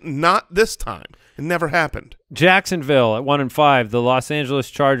said, not this time. It never happened. Jacksonville at 1-5. The Los Angeles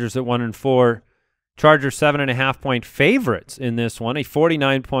Chargers at 1-4. Chargers 7.5-point favorites in this one. A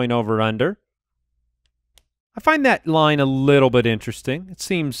 49-point over/under. I find that line a little bit interesting. It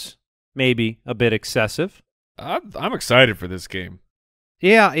seems maybe a bit excessive. I'm excited for this game.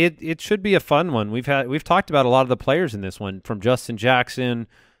 Yeah, it should be a fun one. We've talked about a lot of the players in this one, from Justin Jackson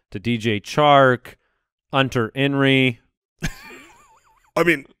to DJ Chark, Hunter Henry. I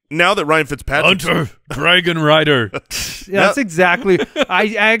mean, now that Ryan Fitzpatrick, Hunter, Dragon Rider. Yeah, that's exactly.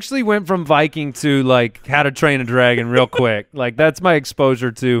 I actually went from Viking to like How to Train a Dragon real quick. Like that's my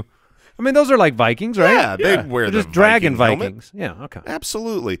exposure to. I mean, those are like Vikings, right? yeah, they wear They're the just dragon Viking Vikings. Yeah, okay.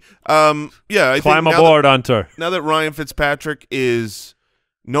 Absolutely. Yeah, I Climb think aboard, Hunter. now that Ryan Fitzpatrick is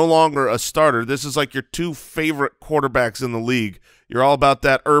no longer a starter, this is like your two favorite quarterbacks in the league. You're all about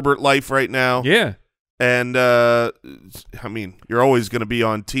that Herbert life right now. Yeah. And, I mean, you're always going to be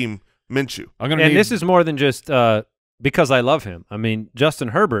on Team Minshew. And this is more than just because I love him. I mean, Justin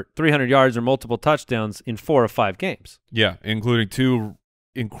Herbert, 300 yards or multiple touchdowns in 4 of 5 games. Yeah, including 2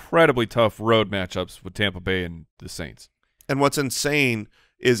 incredibly tough road matchups with Tampa Bay and the Saints. And what's insane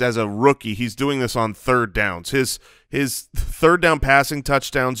is as a rookie, he's doing this on third downs. His third down passing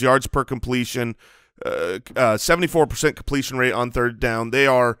touchdowns, yards per completion, 74% completion rate on third down.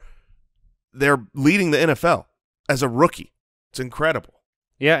 They're leading the NFL as a rookie. It's incredible.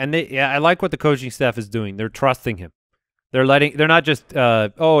 Yeah, and I like what the coaching staff is doing. They're trusting him. They're not just it's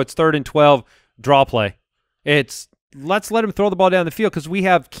 3rd and 12, draw play. It's let's let him throw the ball down the field because we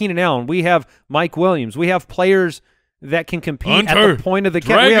have Keenan Allen, we have Mike Williams, we have players that can compete Hunter, at the point of the catch.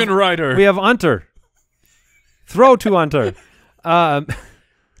 Dragon Rider. Rider. We have Hunter. Throw to Hunter. No,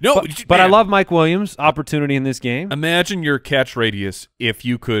 but I love Mike Williams' opportunity in this game. Imagine your catch radius if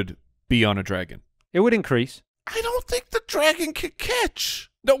you could be on a dragon. It would increase. I don't think the dragon can catch.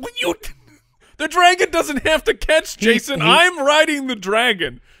 No, the dragon doesn't have to catch, Jason. I'm riding the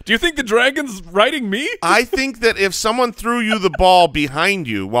dragon. Do you think the dragon's riding me? I think that if someone threw you the ball behind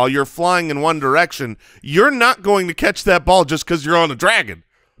you while you're flying in one direction, you're not going to catch that ball just because you're on a dragon.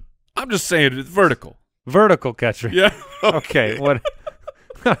 I'm just saying it's vertical. Vertical catcher. Yeah. Okay. What?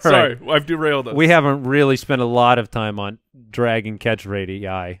 All Sorry, right. I've derailed us. We haven't really spent a lot of time on dragon catch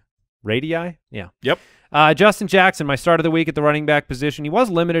radii. Radii? Yeah. Yep. Justin Jackson, my start of the week at the running back position. He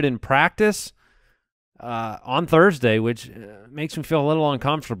was limited in practice on Thursday, which makes me feel a little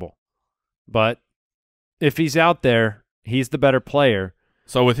uncomfortable. But if he's out there, he's the better player.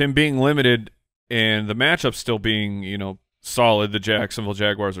 So with him being limited and the matchup still being, solid, the Jacksonville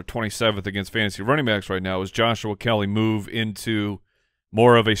Jaguars are 27th against fantasy running backs right now. Is Joshua Kelly move into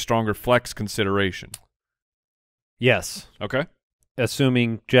more of a stronger flex consideration? Yes. Okay.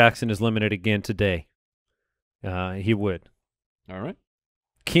 Assuming Jackson is limited again today. He would. All right.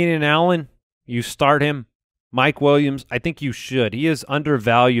 Keenan Allen, you start him. Mike Williams, I think you should. He is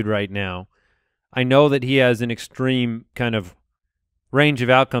undervalued right now. I know that he has an extreme kind of range of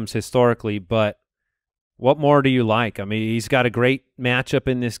outcomes historically, but what more do you like? I mean, he's got a great matchup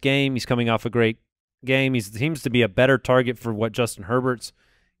in this game. He's coming off a great game. He seems to be a better target for what Justin Herbert's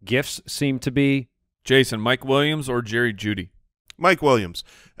gifts seem to be. Jason, Mike Williams or Jerry Jeudy? Mike Williams.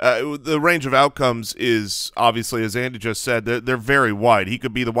 The range of outcomes is obviously, as Andy just said, they're very wide. He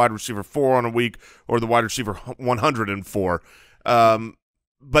could be the wide receiver 4 on a week or the wide receiver 104.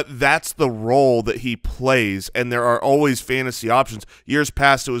 But that's the role that he plays, and there are always fantasy options. Years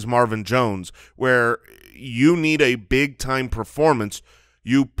past, it was Marvin Jones, where you need a big-time performance.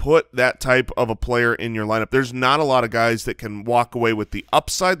 You put that type of a player in your lineup. There's not a lot of guys that can walk away with the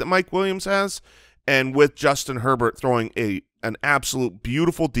upside that Mike Williams has, and with Justin Herbert throwing an absolute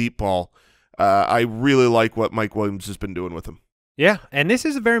beautiful deep ball, I really like what Mike Williams has been doing with him. Yeah, and this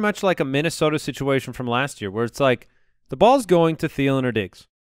is very much like a Minnesota situation from last year where it's like the ball's going to Thielen or Diggs.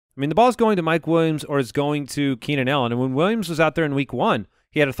 I mean, the ball's going to Mike Williams or it's going to Keenan Allen. And when Williams was out there in week 1,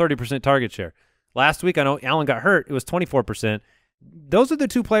 he had a 30% target share. Last week, I know Allen got hurt. It was 24%. those are the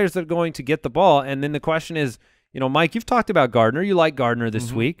two players that are going to get the ball. And then the question is, Mike, you've talked about Gardner. You like Gardner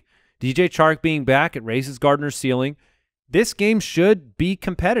this week. DJ Chark being back, it raises Gardner's ceiling. This game should be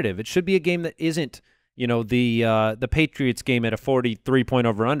competitive. It should be a game that isn't, the Patriots game at a 43-point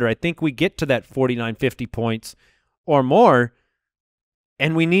over-under. I think we get to that 49, 50 points or more,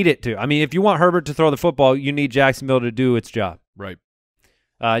 and we need it to. I mean, if you want Herbert to throw the football, you need Jacksonville to do its job. Right.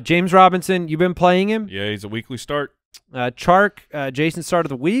 James Robinson, you've been playing him? Yeah, he's a weekly start. Chark, Jason start of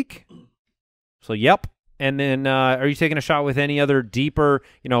the week. So, yep. And then are you taking a shot with any other deeper,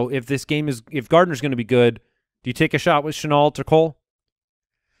 if Gardner's going to be good, do you take a shot with Shenault or Cole?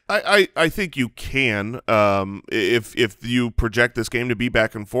 I think you can. If you project this game to be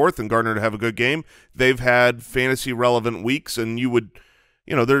back and forth and Gardner to have a good game, they've had fantasy relevant weeks, and you would,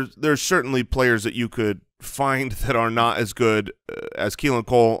 there's certainly players that you could find that are not as good as Keelan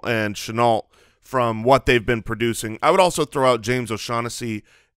Cole and Shenault from what they've been producing. I would also throw out James O'Shaughnessy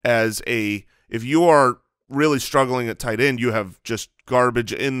as if you are really struggling at tight end, you have just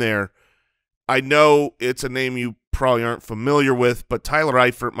garbage in there. I know it's a name you probably aren't familiar with, but Tyler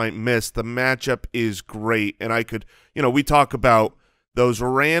Eifert might miss. The matchup is great, and I could, we talk about those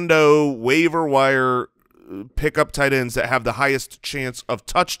rando waiver wire pickup tight ends that have the highest chance of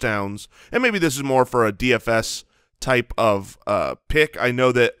touchdowns, and maybe this is more for a DFS type of pick. I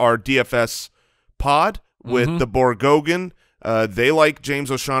know that our DFS pod with the Borgogan, they like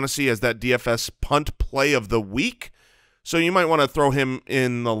James O'Shaughnessy as that DFS punt play of the week, so you might want to throw him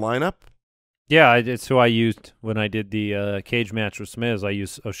in the lineup. Yeah, it's who I used when I did the cage match with Smiz. I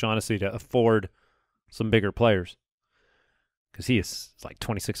used O'Shaughnessy to afford some bigger players because it's like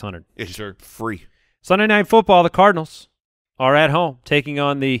 2,600. It's sure free. Sunday Night Football, the Cardinals are at home taking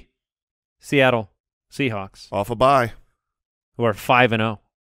on the Seattle Seahawks. Off a bye. Who are 5-0.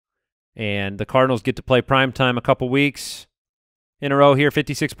 And the Cardinals get to play primetime a couple weeks in a row here,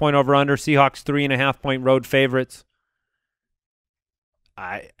 56-point over-under. Seahawks 3.5-point road favorites.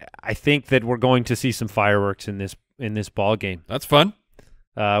 I think that we're going to see some fireworks in this ball game. That's fun.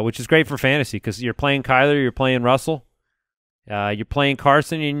 Which is great for fantasy because you're playing Kyler, you're playing Russell, you're playing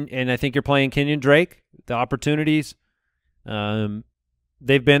Carson, and I think you're playing Kenyon Drake. The opportunities,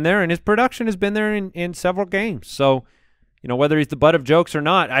 they've been there, and his production has been there in several games. So, whether he's the butt of jokes or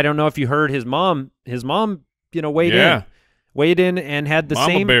not, I don't know if you heard his mom. His mom, weighed in and had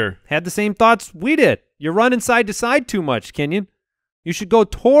the same thoughts we did. You're running side to side too much, Kenyon. You should go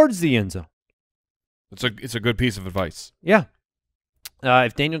towards the end zone. It's a good piece of advice. Yeah.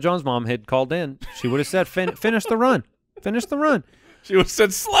 If Daniel Jones' mom had called in, she would have said, finish the run. Finish the run. She would have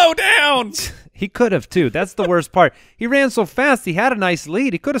said, slow down. He could have, too. That's the worst part. He ran so fast. He had a nice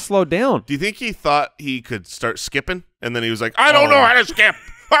lead. He could have slowed down. Do you think he thought he could start skipping? And then he was like, I don't know how to skip.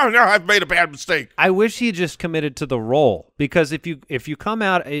 Oh, no, I've made a bad mistake. I wish he just committed to the roll because if you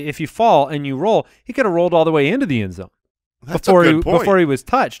fall and you roll, he could have rolled all the way into the end zone. That's a good point. Before he was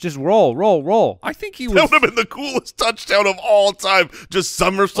touched. Just roll, roll, roll. I think he was. That would have been the coolest touchdown of all time. Just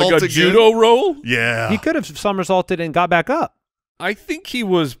somersaulting. Like a judo roll? Yeah. He could have somersaulted and got back up. I think he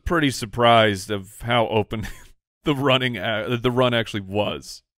was pretty surprised of how open the run actually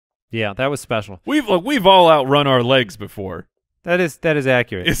was. Yeah, that was special. We've all outrun our legs before. That is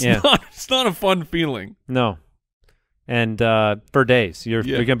accurate. It's not a fun feeling. No. And for days. You're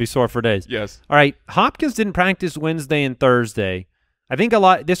going to be sore for days. Yes. All right. Hopkins didn't practice Wednesday and Thursday. I think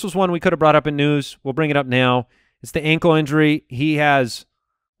this was one we could have brought up in news. We'll bring it up now. It's the ankle injury. He had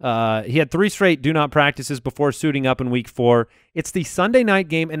 3 straight do not practices before suiting up in week 4. It's the Sunday night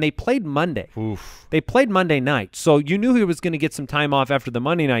game, and they played Monday. Oof. They played Monday night. So you knew he was going to get some time off after the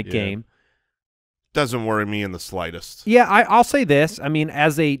Monday night game. Doesn't worry me in the slightest. Yeah, I'll say this. I mean,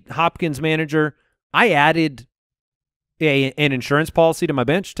 as a Hopkins manager, I added an insurance policy to my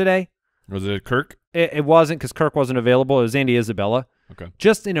bench today. Was it Kirk? It wasn't because Kirk wasn't available. It was Andy Isabella. Okay.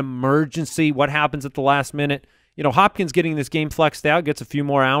 Just an emergency. What happens at the last minute? Hopkins getting this game flexed out, gets a few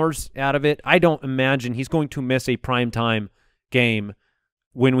more hours out of it. I don't imagine he's going to miss a primetime game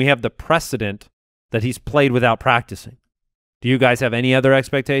when we have the precedent that he's played without practicing. Do you guys have any other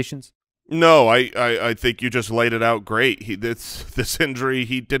expectations? No, I think you just laid it out great. This injury,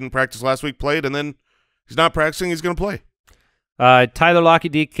 he didn't practice last week, played, and then he's not practicing, he's going to play. Tyler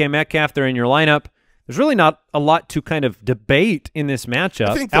Lockett, DK Metcalf, they're in your lineup. There's really not a lot to kind of debate in this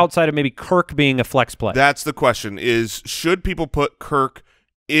matchup outside of maybe Kirk being a flex play. That's the question is, should people put Kirk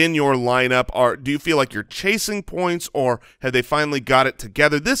in your lineup? Or do you feel like you're chasing points, or have they finally got it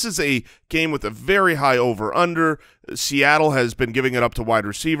together? This is a game with a very high over-under. Seattle has been giving it up to wide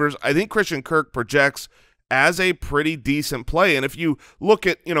receivers. I think Christian Kirk projects as a pretty decent play. And if you look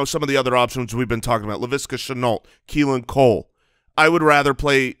at, some of the other options we've been talking about, Laviska Shenault, Keelan Cole, I would rather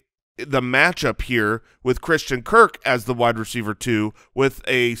play the matchup here with Christian Kirk as the wide receiver 2 with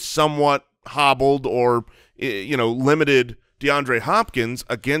a somewhat hobbled or limited DeAndre Hopkins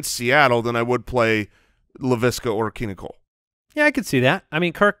against Seattle than I would play LaVisca or Keenan Cole. Yeah, I could see that. I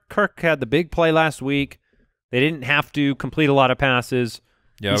mean, Kirk had the big play last week. They didn't have to complete a lot of passes.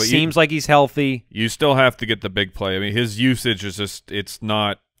 Yeah, he seems like he's healthy. You still have to get the big play. I mean, his usage is just—it's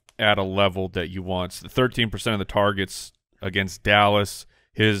not at a level that you want. The 13% of the targets against Dallas.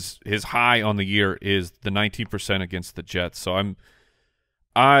 His high on the year is the 19% against the Jets. So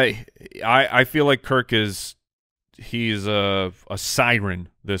I feel like Kirk he's a siren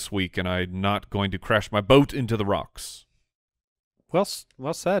this week, and I'm not going to crash my boat into the rocks.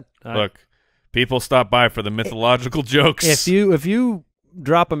 Well said. Look, people stop by for the mythological jokes. If you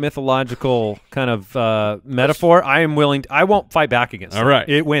drop a mythological kind of metaphor, I am willing. I won't fight back against it. All right,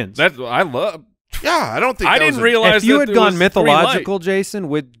 it wins. That's I love. Yeah, I don't think I didn't realize if you that had gone was mythological, Jason,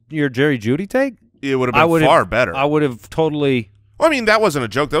 with your Jerry Judy take, it would have been far better. I would have totally. Well, I mean, that wasn't a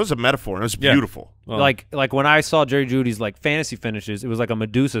joke. That was a metaphor. And it was beautiful. Well, like when I saw Jerry Judy's like fantasy finishes, it was like a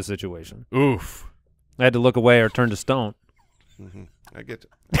Medusa situation. Oof. I had to look away or turn to stone. Mm-hmm. I get it.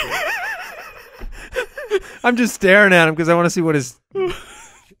 I'm just staring at him because I want to see what his.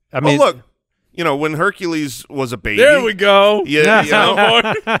 I mean, look, when Hercules was a baby. There we go. Yeah,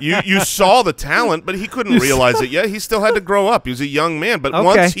 you saw the talent, but he couldn't realize it yet. He still had to grow up. He was a young man, but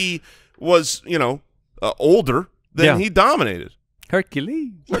once he was, older, then he dominated.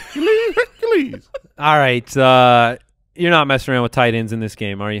 Hercules. All right, you're not messing around with tight ends in this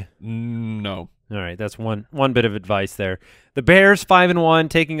game, are you? No. All right, that's one bit of advice there. The Bears 5-1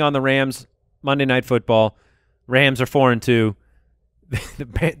 taking on the Rams Monday Night Football. Rams are 4-2.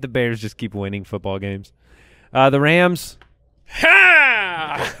 The Bears just keep winning football games. The Rams.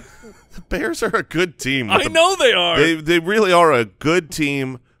 Ha! The Bears are a good team. I know they are. They really are a good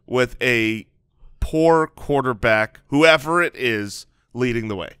team with a poor quarterback, whoever it is, leading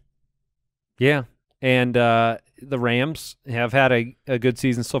the way. Yeah, and the Rams have had a good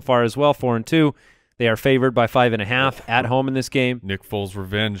season so far as well, 4-2. They are favored by 5.5 at home in this game. Nick Foles'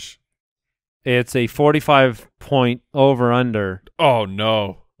 revenge. It's a 45-point over-under. Oh,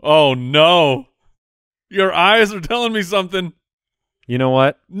 no. Oh, no. Your eyes are telling me something. You know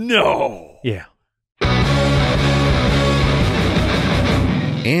what? No. Yeah.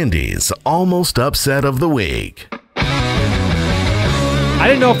 Andy's almost upset of the week. I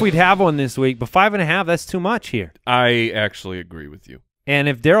didn't know if we'd have one this week, but 5.5, that's too much here. I actually agree with you. And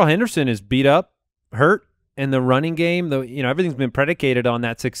if Darrell Henderson is beat up, hurt, and the running game, everything's been predicated on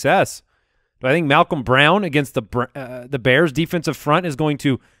that success. Do I think Malcolm Brown against the Bears defensive front is going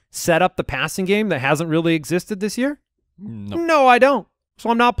to set up the passing game that hasn't really existed this year? No, I don't.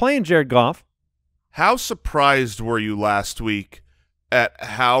 So I'm not playing Jared Goff. How surprised were you last week at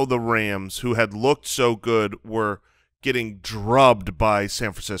how the Rams, who had looked so good, were getting drubbed by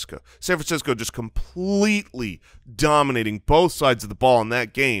San Francisco? San Francisco just completely dominating both sides of the ball in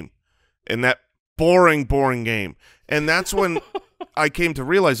that game, in that boring game. And that's when I came to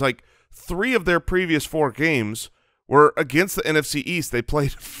realize, like, 3 of their previous 4 games were against the NFC East. They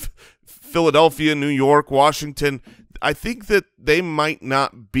played Philadelphia, New York, Washington. I think that they might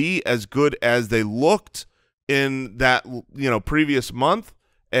not be as good as they looked in that previous month,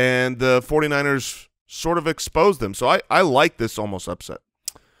 and the 49ers sort of exposed them. So I like this almost upset.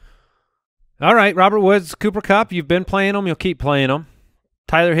 All right, Robert Woods, Cooper Kupp, you've been playing them. You'll keep playing them.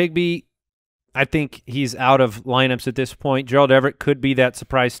 Tyler Higbee, I think he's out of lineups at this point. Gerald Everett could be that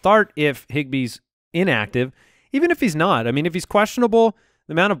surprise start if Higbee's inactive, even if he's not. I mean, if he's questionable,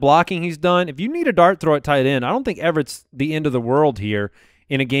 the amount of blocking he's done, if you need a dart throw at tight end, I don't think Everett's the end of the world here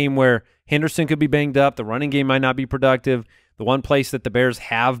in a game where Henderson could be banged up, the running game might not be productive. The one place that the Bears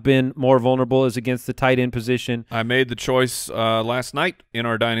have been more vulnerable is against the tight end position. I made the choice last night in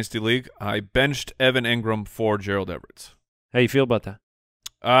our Dynasty League. I benched Evan Engram for Gerald Everett. How you feel about that?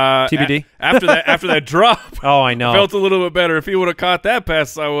 TBD. After that drop, oh, I know. Felt a little bit better. If he would have caught that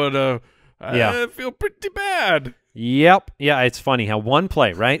pass, I would feel pretty bad. Yep. Yeah, it's funny how one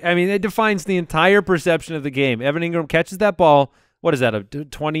play, right? I mean, it defines the entire perception of the game. Evan Engram catches that ball. What is that, a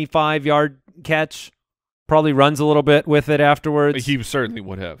 25-yard catch? Probably runs a little bit with it afterwards. He certainly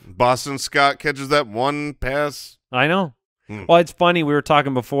would have. Boston Scott catches that one pass. I know. Well, it's funny. We were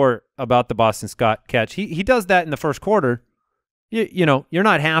talking before about the Boston Scott catch. He does that in the first quarter. You know, you're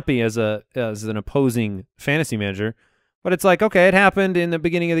not happy as an opposing fantasy manager, but it's like, okay, it happened in the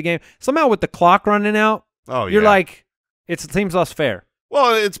beginning of the game. Somehow with the clock running out, you're like, it seems less fair.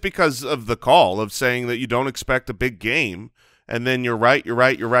 Well, it's because of the call of saying that you don't expect a big game, and then you're right. No,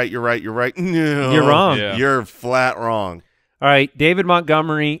 you're wrong. Yeah. You're flat wrong. All right, David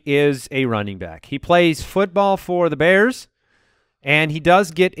Montgomery is a running back. He plays football for the Bears, and he does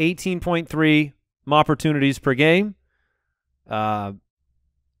get 18.3 opportunities per game. The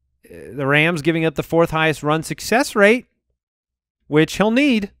Rams giving up the 4th highest run success rate, which he'll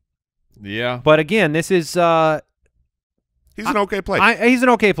need. Yeah. But again, this is He's an okay play. He's an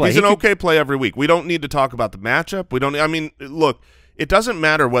okay play. He's an okay play every week. We don't need to talk about the matchup. We don't. I mean, look, it doesn't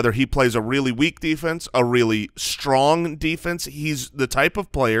matter whether he plays a really weak defense, a really strong defense. He's the type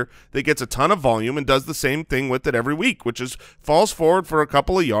of player that gets a ton of volume and does the same thing with it every week, which is falls forward for a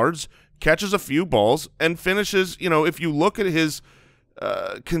couple of yards, catches a few balls, and finishes. You know, if you look at his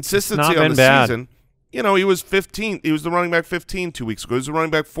consistency on the season, you know, he was 15. He was the running back 15 2 weeks ago. He was the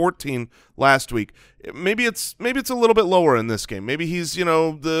running back 14 last week. Maybe it's a little bit lower in this game. Maybe he's, you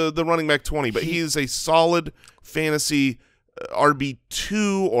know, the running back 20, but he is a solid fantasy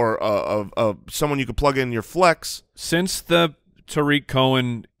RB2 or someone you could plug in your flex. Since the Tariq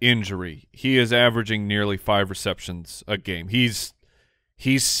Cohen injury, he is averaging nearly 5 receptions a game. He's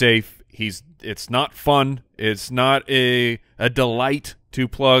safe. It's not fun. It's not a delight to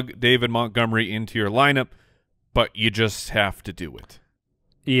plug David Montgomery into your lineup, but you just have to do it.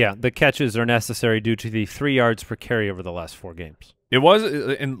 Yeah, the catches are necessary due to the 3 yards per carry over the last 4 games. It was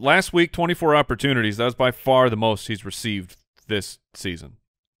in last week, 24 opportunities. That was by far the most he's received this season.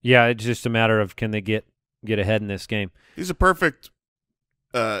 Yeah, it's just a matter of can they get ahead in this game. He's a perfect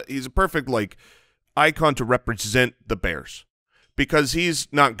like icon to represent the Bears because he's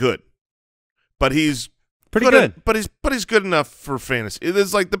not good, but he's pretty good. But he's good enough for fantasy. It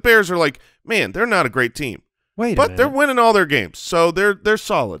is like the Bears are like, man, they're not a great team. Wait a but minute. They're winning all their games, so they're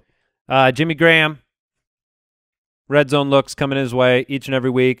solid. Jimmy Graham, red zone looks coming his way each and every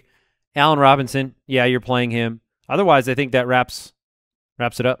week. Allen Robinson, yeah, you're playing him. Otherwise, I think that wraps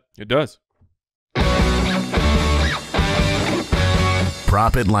it up. It does.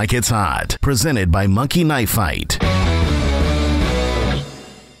 Prop It Like It's Hot, presented by Monkey Knife Fight.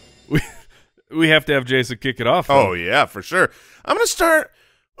 We have to have Jason kick it off. Oh, yeah, for sure. I'm going to start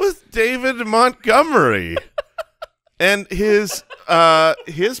with David Montgomery and his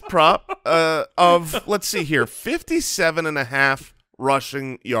prop of, let's see here, 57.5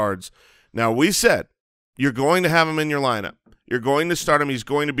 rushing yards. Now, we said you're going to have him in your lineup. You're going to start him. He's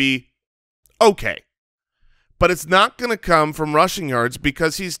going to be okay. But it's not going to come from rushing yards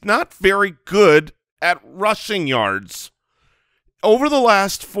because he's not very good at rushing yards. Over the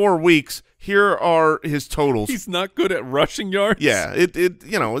last 4 weeks, here are his totals. He's not good at rushing yards? Yeah,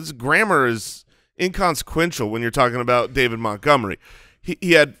 you know, his grammar is inconsequential when you're talking about David Montgomery.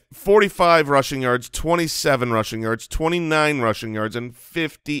 He had 45 rushing yards, 27 rushing yards, 29 rushing yards, and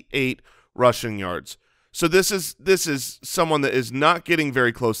 58 rushing yards. So this is someone that is not getting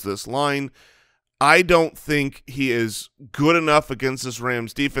very close to this line. I don't think he is good enough against this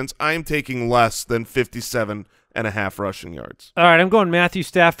Rams defense. I'm taking less than 57.5 rushing yards. All right, I'm going Matthew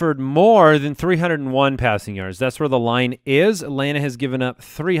Stafford more than 301 passing yards. That's where the line is. Atlanta has given up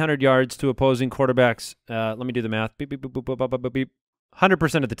 300 yards to opposing quarterbacks. Let me do the math. Beep, beep, beep, beep, beep, beep, beep, beep.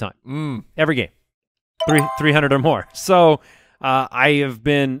 100% of the time. Every game. 300 or more. So I have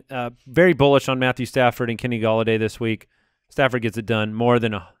been very bullish on Matthew Stafford and Kenny Golladay this week. Stafford gets it done more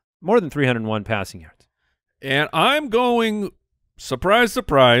than 301 passing yards. And I'm going, surprise,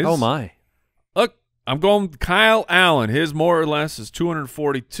 surprise. Oh, my. Look, I'm going Kyle Allen. His more or less is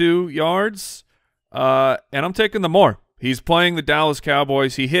 242 yards, and I'm taking the more. He's playing the Dallas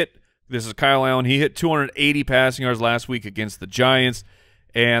Cowboys. This is Kyle Allen. He hit 280 passing yards last week against the Giants,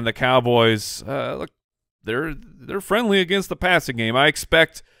 and the Cowboys, look, they're friendly against the passing game. I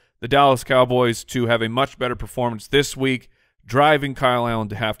expect the Dallas Cowboys to have a much better performance this week, driving Kyle Allen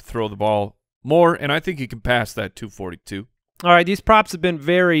to have to throw the ball more, and I think he can pass that 242. All right, these props have been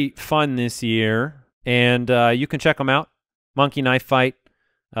very fun this year, and you can check them out. Monkey Knife Fight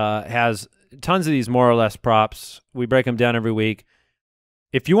has tons of these more or less props. We break them down every week.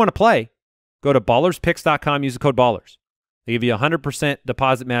 If you want to play, go to ballerspicks.com, use the code BALLERS. They give you a 100%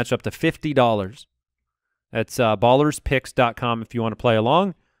 deposit match up to $50. That's ballerspicks.com if you want to play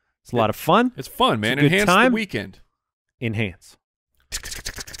along. It's a lot of fun. It's fun, man. It's a good Enhance time. the weekend. Enhance.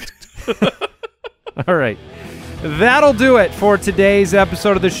 All right. That'll do it for today's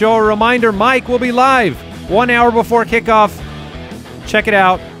episode of the show. A reminder, Mike will be live 1 hour before kickoff. Check it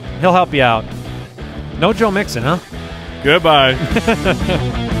out. He'll help you out. No Joe Mixon, huh? Goodbye.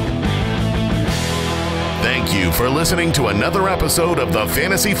 Thank you for listening to another episode of the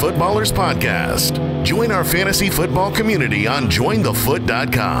Fantasy Footballers Podcast. Join our fantasy football community on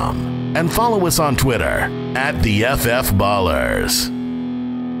jointhefoot.com and follow us on Twitter @TheFFBallers.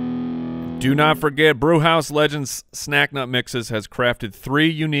 Do not forget, Brewhouse Legends Snack Nut Mixes has crafted 3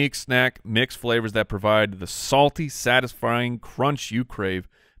 unique snack mix flavors that provide the salty, satisfying crunch you crave.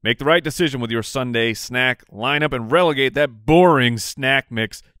 Make the right decision with your Sunday snack lineup and relegate that boring snack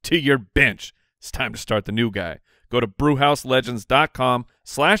mix to your bench. It's time to start the new guy. Go to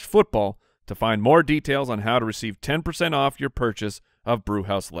brewhouselegends.com/football to find more details on how to receive 10% off your purchase of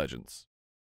Brewhouse Legends.